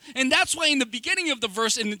well. And that's why in the beginning of the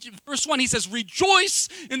verse, in verse 1, he says, rejoice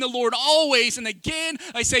in the Lord always. And again,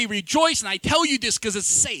 I say rejoice. And I tell you this because it's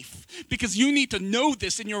safe. Because you need to know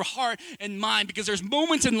this in your heart and mind. Because there's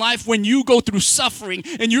moments in life when you go through suffering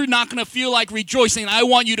and you're not going to feel like rejoicing. And I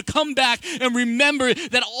want you to come back and remember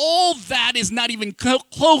that all that is not even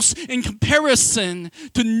close in comparison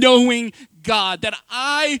to knowing God. That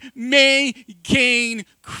I may gain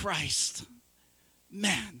Christ.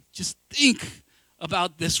 Man, just think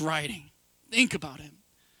about this writing. Think about it.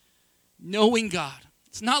 Knowing God.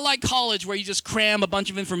 It's not like college where you just cram a bunch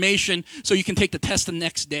of information so you can take the test the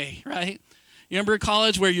next day, right? You remember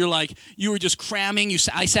college where you were just cramming?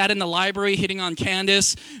 I sat in the library hitting on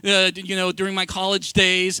Candace, during my college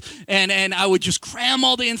days, and I would just cram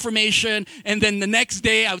all the information, and then the next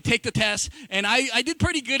day I would take the test, and I did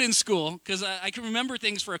pretty good in school because I can remember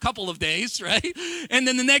things for a couple of days, right? And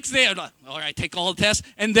then the next day I'd like, all right, take all the tests,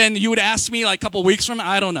 and then you would ask me like a couple of weeks from now,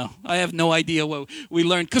 I don't know. I have no idea what we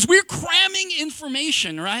learned because we're cramming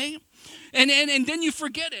information, right? And then you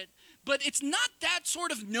forget it. But it's not that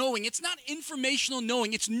sort of knowing. It's not informational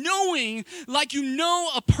knowing. It's knowing like you know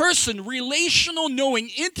a person, relational knowing,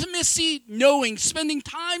 intimacy knowing, spending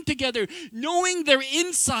time together, knowing their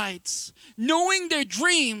insights, knowing their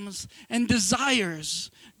dreams and desires.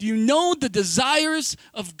 Do you know the desires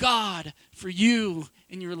of God for you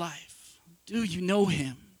in your life? Do you know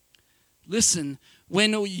him? Listen,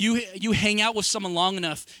 when you hang out with someone long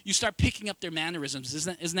enough, you start picking up their mannerisms.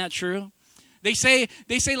 Isn't that true? They say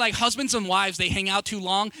like husbands and wives, they hang out too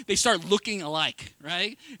long, they start looking alike,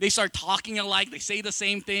 right? They start talking alike, they say the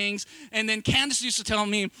same things. And then Candace used to tell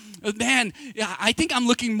me, man, I think I'm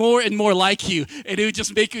looking more and more like you. And it would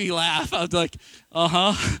just make me laugh. I was like,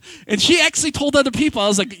 uh-huh. And she actually told other people, I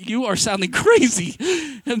was like, you are sounding crazy.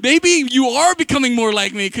 And maybe you are becoming more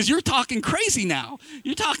like me because you're talking crazy now.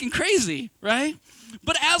 You're talking crazy, right?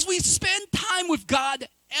 But as we spend time with God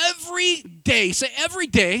every day, say every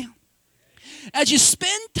day, as you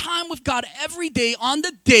spend time with God every day on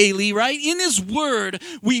the daily, right, in his word,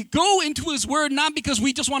 we go into his word not because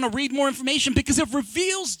we just want to read more information, because it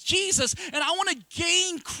reveals Jesus, and I want to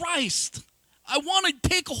gain Christ. I want to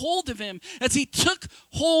take hold of him as he took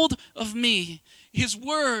hold of me. His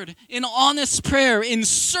word, in honest prayer, in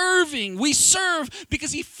serving. We serve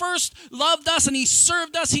because he first loved us and he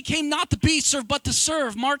served us. He came not to be served, but to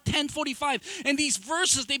serve. Mark 10:45. And these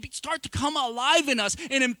verses, they start to come alive in us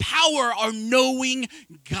and empower our knowing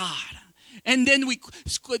God. And then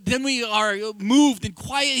we are moved in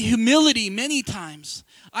quiet humility many times.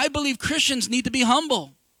 I believe Christians need to be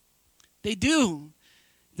humble. They do.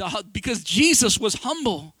 Because Jesus was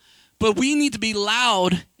humble. But we need to be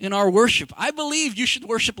loud in our worship. I believe you should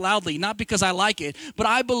worship loudly, not because I like it, but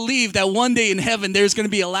I believe that one day in heaven there's going to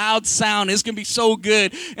be a loud sound. It's going to be so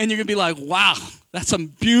good, and you're going to be like, wow, that's some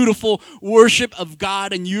beautiful worship of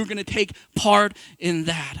God, and you're going to take part in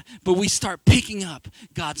that. But we start picking up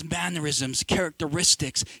God's mannerisms,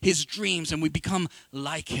 characteristics, his dreams, and we become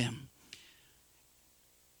like him.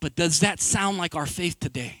 But does that sound like our faith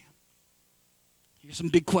today? Here's some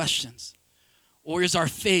big questions. Or is our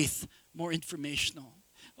faith more informational?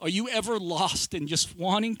 Are you ever lost in just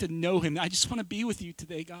wanting to know him? I just want to be with you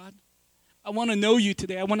today, God. I want to know you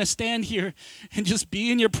today. I want to stand here and just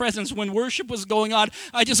be in your presence. When worship was going on,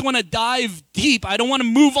 I just want to dive deep. I don't want to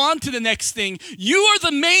move on to the next thing. You are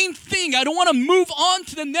the main thing. I don't want to move on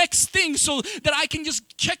to the next thing so that I can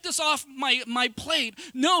just check this off my plate.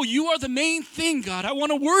 No, you are the main thing, God. I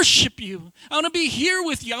want to worship you. I want to be here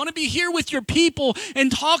with you. I want to be here with your people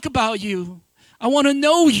and talk about you. I want to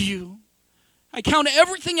know you. I count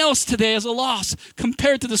everything else today as a loss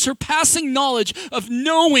compared to the surpassing knowledge of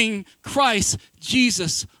knowing Christ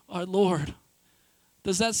Jesus our Lord.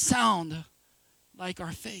 Does that sound like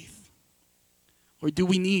our faith? Or do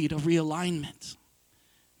we need a realignment?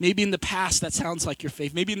 Maybe in the past that sounds like your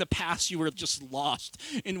faith. Maybe in the past you were just lost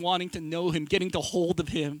in wanting to know him, getting to hold of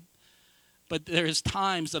him. But there's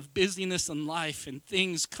times of busyness in life and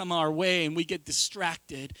things come our way and we get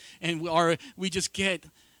distracted and we just get...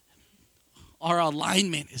 our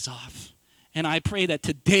alignment is off. And I pray that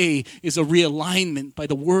today is a realignment by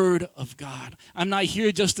the word of God. I'm not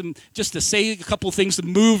here just to say a couple things to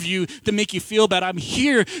move you, to make you feel bad. I'm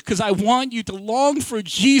here because I want you to long for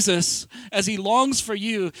Jesus as he longs for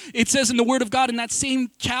you. It says in the word of God in that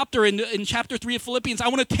same chapter, in chapter 3 of Philippians, I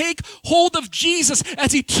want to take hold of Jesus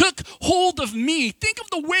as he took hold of me. Think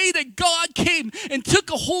of the way that God came and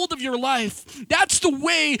took a hold of your life. That's the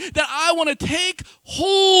way that I want to take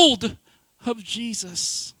hold of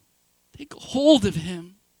Jesus. Take hold of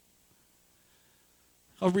him.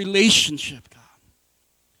 A relationship, God.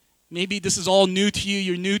 Maybe this is all new to you.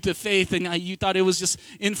 You're new to faith and you thought it was just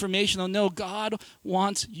informational. No, God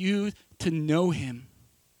wants you to know him.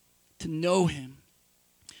 To know him.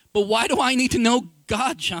 But why do I need to know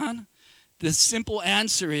God, John? The simple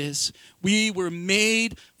answer is we were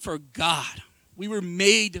made for God. We were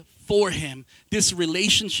made for him, this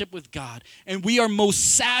relationship with God. And we are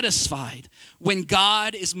most satisfied when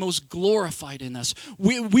God is most glorified in us.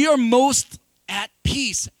 We are most at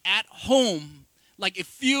peace, at home. Like it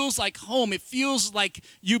feels like home. It feels like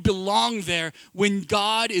you belong there when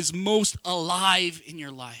God is most alive in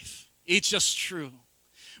your life. It's just true.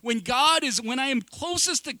 When I am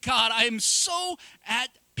closest to God, I am so at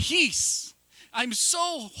peace. I'm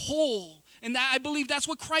so whole. And I believe that's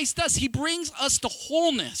what Christ does. He brings us to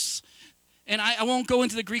wholeness. And I won't go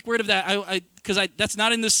into the Greek word of that because that's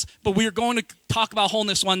not in this, but we're going to talk about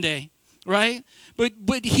wholeness one day, right?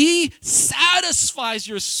 But he satisfies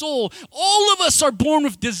your soul. All of us are born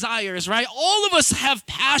with desires, right? All of us have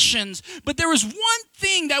passions, but there is one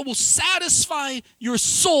thing that will satisfy your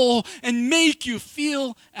soul and make you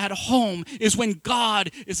feel at home is when God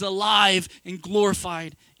is alive and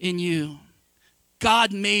glorified in you.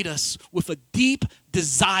 God made us with a deep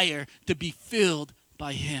desire to be filled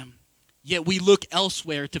by him. Yet we look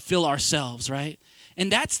elsewhere to fill ourselves, right?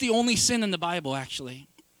 And that's the only sin in the Bible, actually.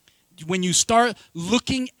 When you start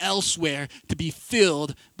looking elsewhere to be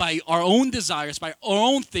filled by our own desires, by our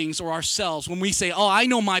own things or ourselves, when we say, oh, I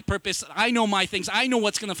know my purpose, I know my things, I know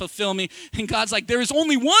what's going to fulfill me. And God's like, there is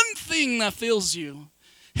only one thing that fills you.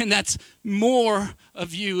 And that's more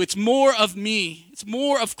of you. It's more of me. It's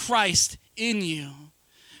more of Christ in you.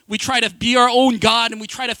 We try to be our own God and we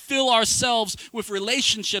try to fill ourselves with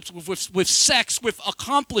relationships, with sex, with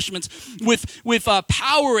accomplishments, with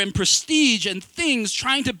power and prestige and things,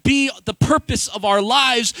 trying to be the purpose of our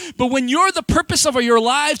lives. But when you're the purpose of your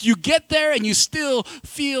lives, you get there and you still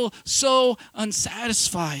feel so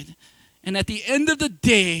unsatisfied. And at the end of the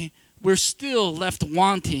day, we're still left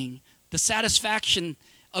wanting. The satisfaction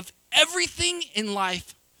of everything in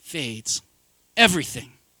life fades.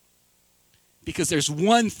 Everything. Because there's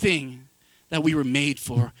one thing that we were made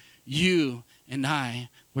for. You and I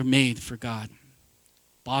were made for God.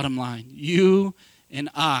 Bottom line, you and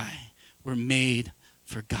I were made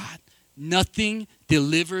for God. Nothing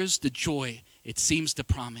delivers the joy it seems to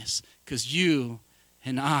promise, because you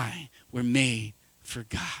and I were made for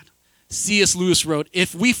God. C.S. Lewis wrote,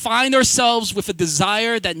 if we find ourselves with a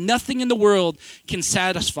desire that nothing in the world can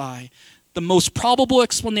satisfy, the most probable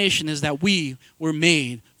explanation is that we were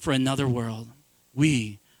made for another world.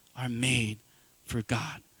 We are made for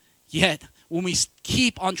God. Yet, when we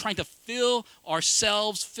keep on trying to fill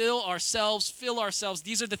ourselves,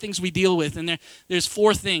 these are the things we deal with. And there's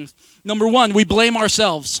 4 things. Number 1, we blame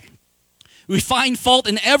ourselves. We find fault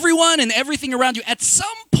in everyone and everything around you. At some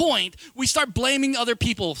point, we start blaming other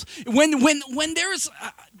people. When there is,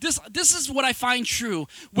 this is what I find true.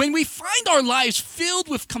 When we find our lives filled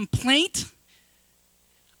with complaint,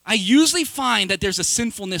 I usually find that there's a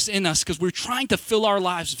sinfulness in us because we're trying to fill our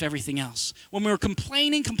lives with everything else. When we're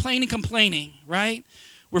complaining, right?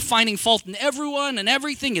 We're finding fault in everyone and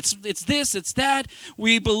everything. It's this, it's that.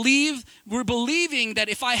 We're believing that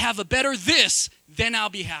if I have a better this, then I'll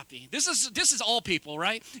be happy. This is all people,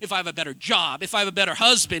 right? If I have a better job, if I have a better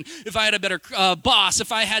husband, if I had a better boss,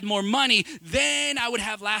 if I had more money, then I would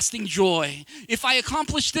have lasting joy. If I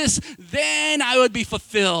accomplished this, then I would be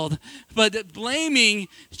fulfilled. But blaming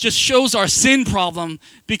just shows our sin problem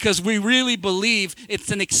because we really believe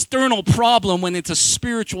it's an external problem when it's a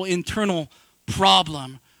spiritual internal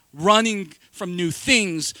problem. Running from new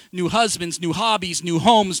things, new husbands, new hobbies, new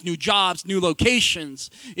homes, new jobs, new locations.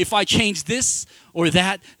 If I change this or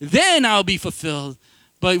that, then I'll be fulfilled.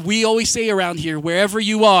 But we always say around here, wherever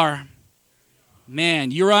you are,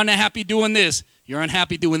 man, you're unhappy doing this, you're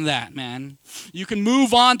unhappy doing that, man. You can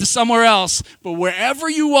move on to somewhere else, but wherever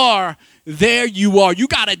you are, there you are. You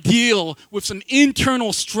got to deal with some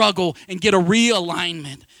internal struggle and get a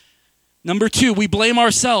realignment. Number 2, we blame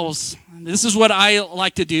ourselves. This is what I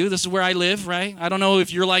like to do. This is where I live, right? I don't know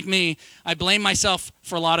if you're like me. I blame myself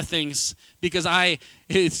for a lot of things because I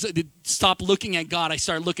stop looking at God. I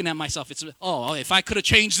start looking at myself. It's, if I could have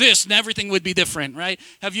changed this, then everything would be different, right?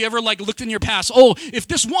 Have you ever looked in your past? If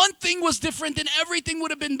this one thing was different, then everything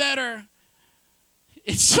would have been better.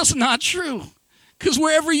 It's just not true because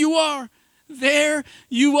wherever you are, there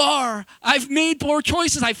you are. I've made poor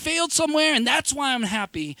choices. I failed somewhere, and that's why I'm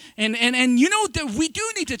happy. And you know that we do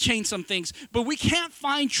need to change some things, but we can't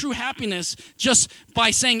find true happiness just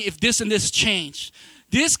by saying if this and this changed.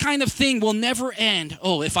 This kind of thing will never end.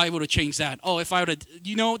 If I would have changed that. If I would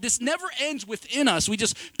have, this never ends within us. We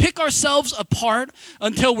just pick ourselves apart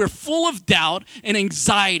until we're full of doubt and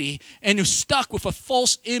anxiety and we're stuck with a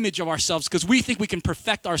false image of ourselves because we think we can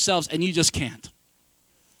perfect ourselves, and you just can't.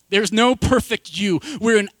 There's no perfect you.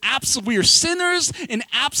 We are sinners in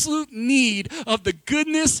absolute need of the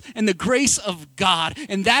goodness and the grace of God.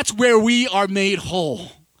 And that's where we are made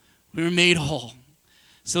whole. We're made whole.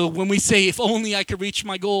 So when we say, if only I could reach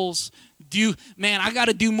my goals, I got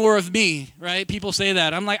to do more of me, right? People say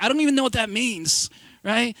that. I'm like, I don't even know what that means,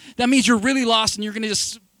 right? That means you're really lost and you're going to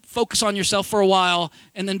just focus on yourself for a while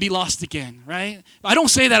and then be lost again, right? I don't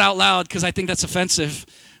say that out loud because I think that's offensive,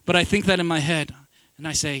 but I think that in my head. And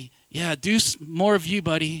I say, yeah, do more of you,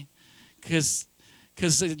 buddy, because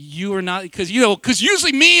you are not, because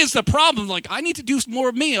usually me is the problem. Like, I need to do more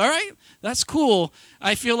of me, all right? That's cool.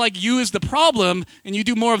 I feel like you is the problem, and you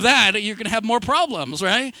do more of that, you're going to have more problems,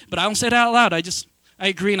 right? But I don't say it out loud. I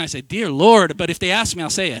agree, and I say, dear Lord, but if they ask me, I'll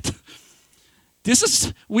say it.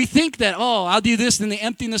 We think that, I'll do this, then the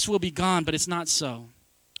emptiness will be gone, but it's not so.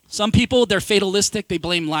 Some people, they're fatalistic. They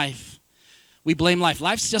blame life. We blame life.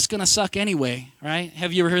 Life's just going to suck anyway, right?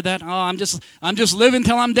 Have you ever heard that? I'm just living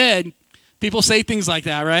till I'm dead. People say things like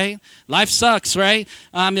that, right? Life sucks, right?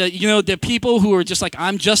 The people who are just like,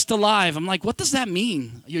 I'm just alive. I'm like, what does that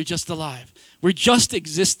mean? You're just alive. We're just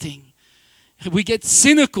existing. We get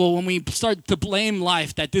cynical when we start to blame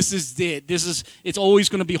life that this is it. It's always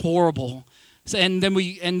going to be horrible. And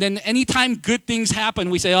then anytime good things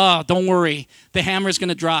happen, we say, don't worry. The hammer's going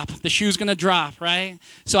to drop. The shoe's going to drop, right?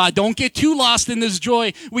 So I don't get too lost in this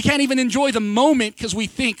joy. We can't even enjoy the moment because we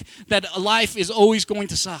think that life is always going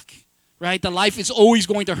to suck, right? That life is always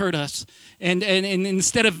going to hurt us. And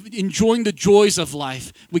instead of enjoying the joys of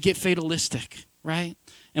life, we get fatalistic, right?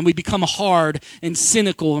 And we become hard and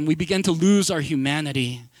cynical, and we begin to lose our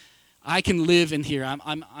humanity. I can live in here.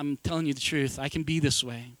 I'm telling you the truth. I can be this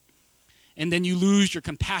way. And then you lose your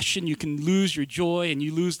compassion, you can lose your joy, and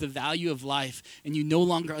you lose the value of life, and you no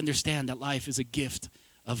longer understand that life is a gift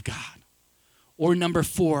of God. Or number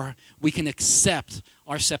 4, we can accept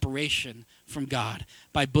our separation from God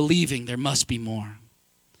by believing there must be more.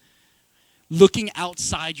 Looking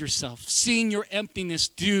outside yourself, seeing your emptiness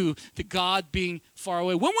due to God being far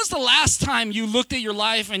away. When was the last time you looked at your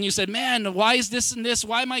life and you said, man, why is this and this?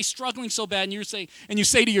 Why am I struggling so bad? And you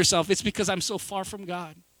say to yourself, it's because I'm so far from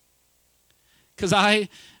God. Because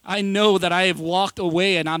I know that I have walked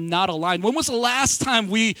away and I'm not aligned. When was the last time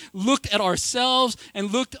we looked at ourselves and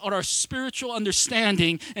looked at our spiritual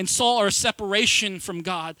understanding and saw our separation from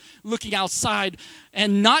God, looking outside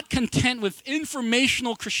and not content with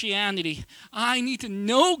informational Christianity? I need to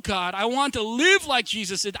know God. I want to live like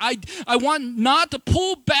Jesus did. I want not to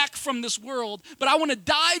pull back from this world, but I want to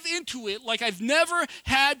dive into it like I've never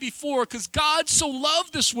had before because God so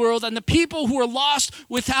loved this world and the people who are lost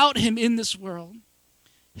without him in this world.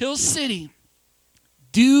 Hill City,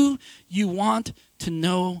 do you want to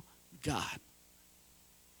know God?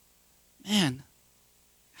 Man,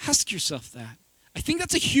 ask yourself that. I think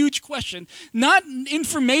that's a huge question. Not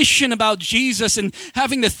information about Jesus and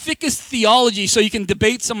having the thickest theology so you can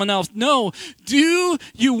debate someone else. No. Do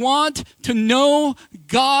you want to know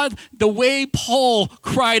God the way Paul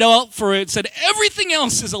cried out for it, said everything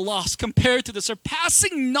else is a loss compared to the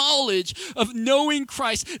surpassing knowledge of knowing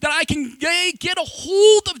Christ, that I can get a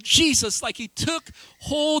hold of Jesus like he took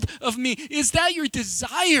hold of me? Is that your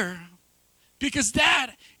desire? Because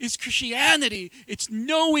that is Christianity. It's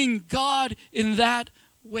knowing God in that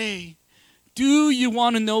way. Do you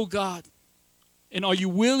want to know God? And are you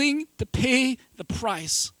willing to pay the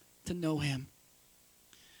price to know him?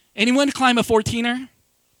 Anyone climb a 14er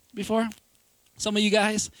before? Some of you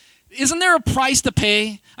guys? Isn't there a price to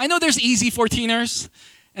pay? I know there's easy 14ers.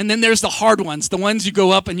 And then there's the hard ones, the ones you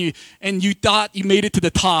go up and you thought you made it to the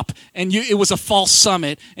top, and it was a false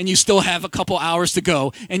summit, and you still have a couple hours to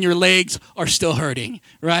go, and your legs are still hurting,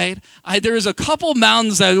 right? There's a couple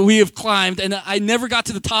mountains that we have climbed, and I never got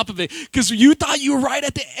to the top of it because you thought you were right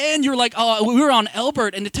at the end. You're like, oh, we were on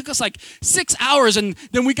Elbert, and it took us like 6 hours, and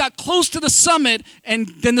then we got close to the summit, and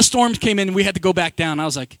then the storms came in, and we had to go back down. I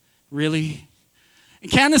was like, really? And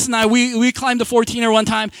Candace and I, we climbed the 14er one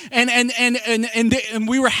time, and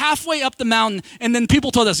we were halfway up the mountain, and then people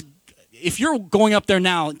told us, if you're going up there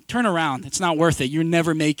now, turn around. It's not worth it. You'll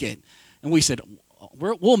never make it. And we said,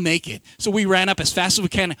 we'll make it. So we ran up as fast as we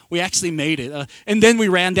can. We actually made it. And then we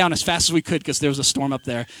ran down as fast as we could because there was a storm up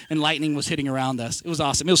there, and lightning was hitting around us. It was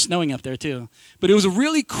awesome. It was snowing up there too. But it was a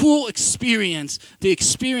really cool experience, the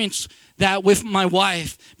experience that with my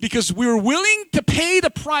wife, because we were willing to pay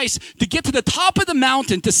the price to get to the top of the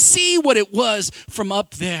mountain to see what it was from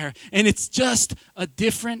up there. And it's just a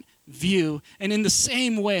different view. And in the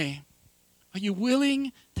same way, are you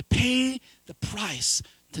willing to pay the price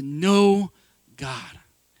to know God?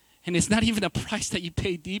 And it's not even a price that you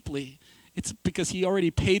pay deeply. It's because he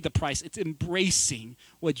already paid the price. It's embracing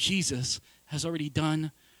what Jesus has already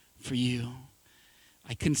done for you.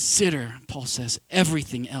 I consider, Paul says,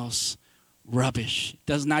 everything else rubbish. It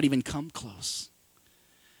does not even come close.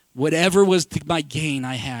 Whatever was my gain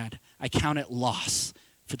I had, I count it loss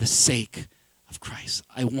for the sake of Christ.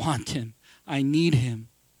 I want him. I need him.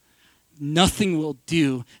 Nothing will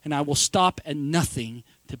do, and I will stop at nothing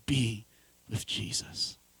to be with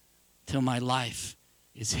Jesus till my life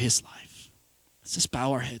is his life. Let's just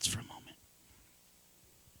bow our heads for a moment.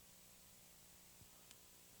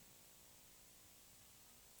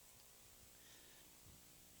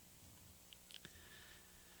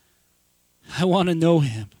 I want to know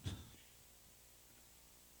him.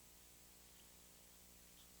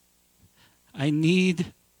 I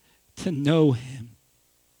need to know him.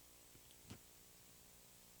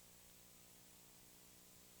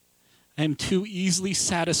 I am too easily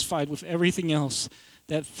satisfied with everything else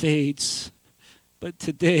that fades. But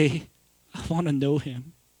today, I want to know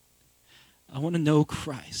him. I want to know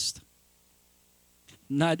Christ.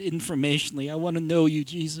 Not informationally. I want to know you,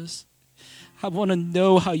 Jesus. I want to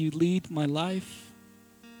know how you lead my life.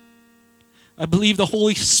 I believe the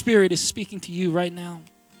Holy Spirit is speaking to you right now.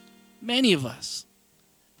 Many of us.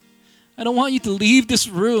 I don't want you to leave this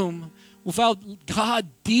room without God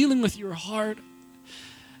dealing with your heart.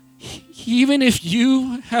 Even if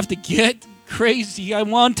you have to get crazy, I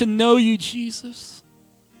want to know you, Jesus.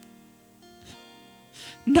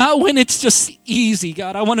 Not when it's just easy,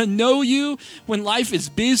 God. I want to know you when life is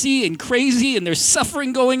busy and crazy and there's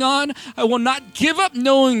suffering going on. I will not give up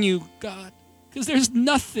knowing you, God, because there's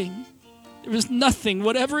nothing. There is nothing.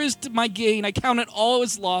 Whatever is to my gain, I count it all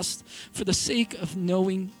as lost for the sake of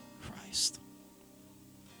knowing Christ.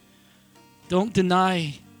 Don't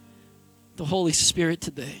deny the Holy Spirit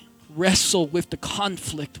today. Wrestle with the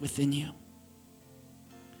conflict within you.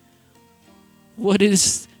 What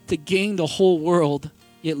is to gain the whole world,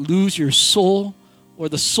 yet lose your soul or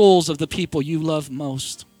the souls of the people you love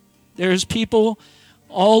most? There's people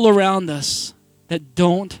all around us that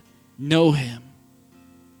don't know him.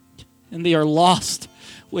 And they are lost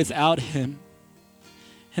without him.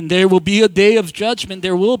 And there will be a day of judgment.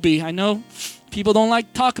 There will be. I know people don't like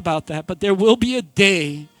to talk about that, but there will be a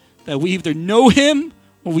day that we either know him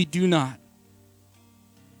or we do not.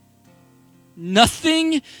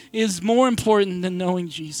 Nothing is more important than knowing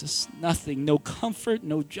Jesus. Nothing. No comfort,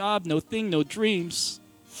 no job, no thing, no dreams,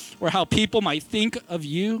 or how people might think of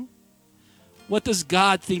you. What does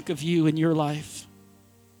God think of you in your life?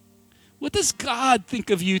 What does God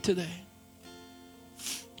think of you today?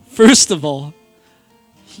 First of all,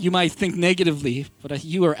 you might think negatively, but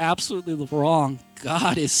you are absolutely wrong.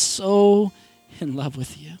 God is so in love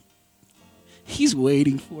with you. He's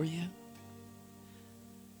waiting for you.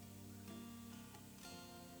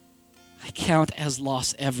 I count as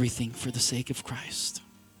loss everything for the sake of Christ.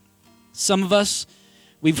 Some of us,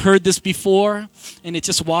 we've heard this before, and it's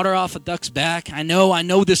just water off a duck's back. I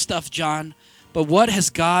know this stuff, John. But what has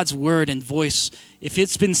God's word and voice, if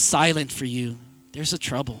it's been silent for you, there's a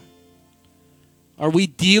trouble. Are we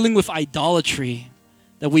dealing with idolatry,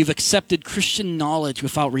 that we've accepted Christian knowledge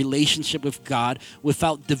without relationship with God,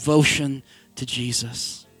 without devotion to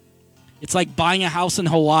Jesus? It's like buying a house in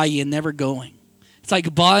Hawaii and never going. It's like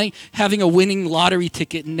having a winning lottery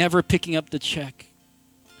ticket and never picking up the check.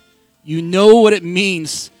 You know what it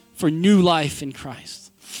means for new life in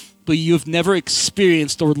Christ, but you've never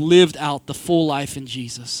experienced or lived out the full life in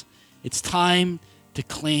Jesus. It's time to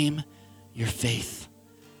claim your faith.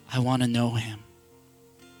 I want to know him.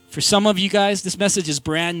 For some of you guys, this message is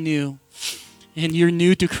brand new, and you're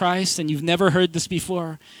new to Christ, and you've never heard this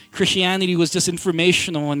before. Christianity was just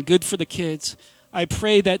informational and good for the kids. I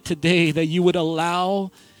pray that today that you would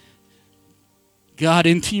allow God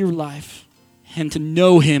into your life and to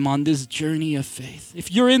know him on this journey of faith.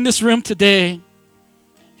 If you're in this room today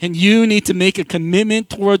and you need to make a commitment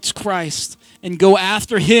towards Christ and go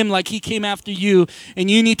after him like he came after you,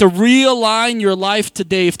 and you need to realign your life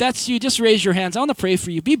today, if that's you, just raise your hands. I want to pray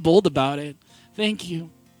for you. Be bold about it. Thank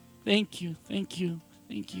you. Thank you. Thank you.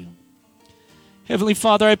 Thank you. Heavenly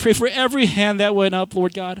Father, I pray for every hand that went up,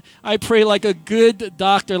 Lord God. I pray like a good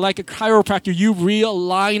doctor, like a chiropractor, you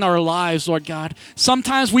realign our lives, Lord God.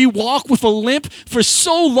 Sometimes we walk with a limp for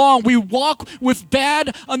so long. We walk with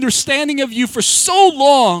bad understanding of you for so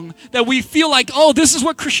long that we feel like, oh, this is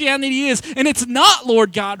what Christianity is. And it's not,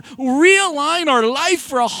 Lord God. Realign our life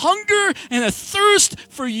for a hunger and a thirst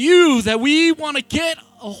for you, that we want to get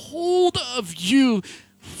a hold of you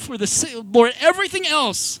for the sake, Lord, everything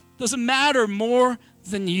else doesn't matter more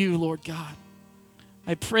than you, Lord God.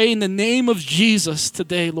 I pray in the name of Jesus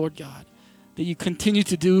today, Lord God, that you continue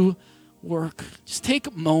to do work. Just take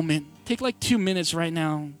a moment. Take like 2 minutes right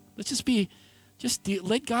now. Let's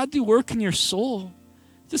let God do work in your soul.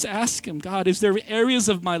 Just ask him, God, is there areas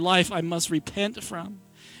of my life I must repent from?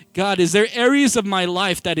 God, is there areas of my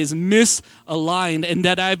life that is misaligned and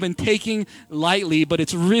that I've been taking lightly, but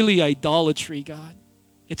it's really idolatry, God?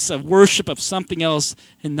 It's a worship of something else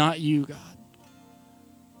and not you, God.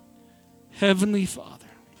 Heavenly Father,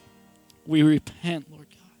 we repent, Lord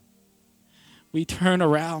God. We turn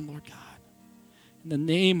around, Lord God. In the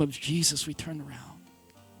name of Jesus, we turn around.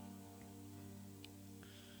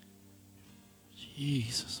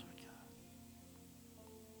 Jesus, Lord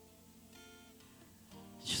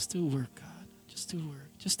God. Just do work, God. Just do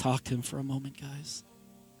work. Just talk to him for a moment, guys.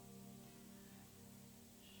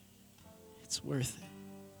 It's worth it.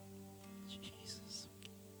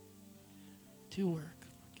 Do work,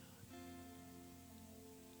 Lord God.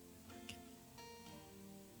 Work in me.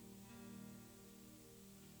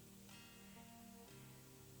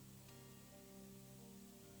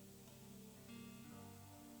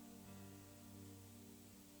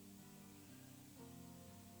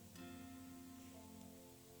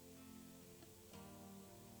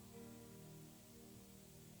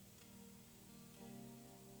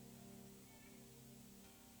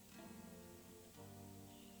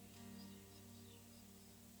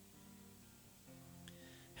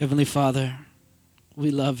 Heavenly Father, we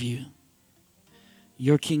love you.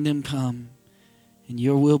 Your kingdom come and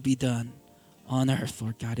your will be done on earth,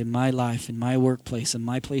 Lord God, in my life, in my workplace, in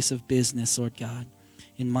my place of business, Lord God,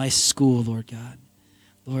 in my school, Lord God,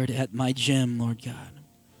 Lord, at my gym, Lord God,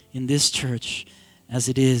 in this church as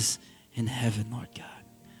it is in heaven, Lord God.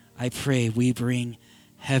 I pray we bring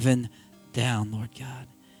heaven down, Lord God.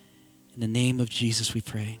 In the name of Jesus we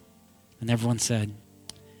pray. And everyone said,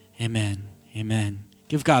 amen, amen.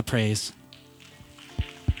 Give God praise.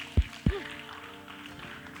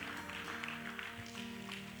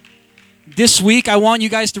 This week, I want you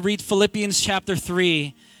guys to read Philippians chapter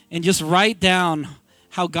 3 and just write down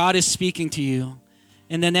how God is speaking to you.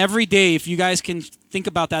 And then every day, if you guys can think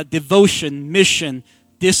about that, devotion, mission,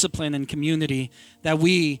 discipline, and community, that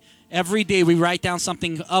every day we write down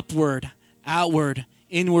something upward, outward,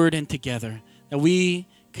 inward, and together. That we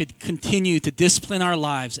could continue to discipline our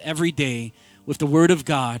lives every day with the Word of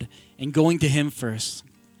God and going to him first.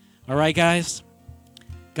 All right, guys?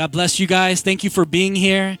 God bless you guys. Thank you for being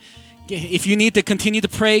here. If you need to continue to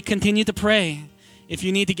pray, continue to pray. If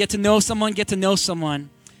you need to get to know someone, get to know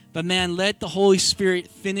someone. But man, let the Holy Spirit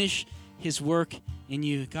finish his work in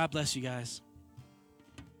you. God bless you guys.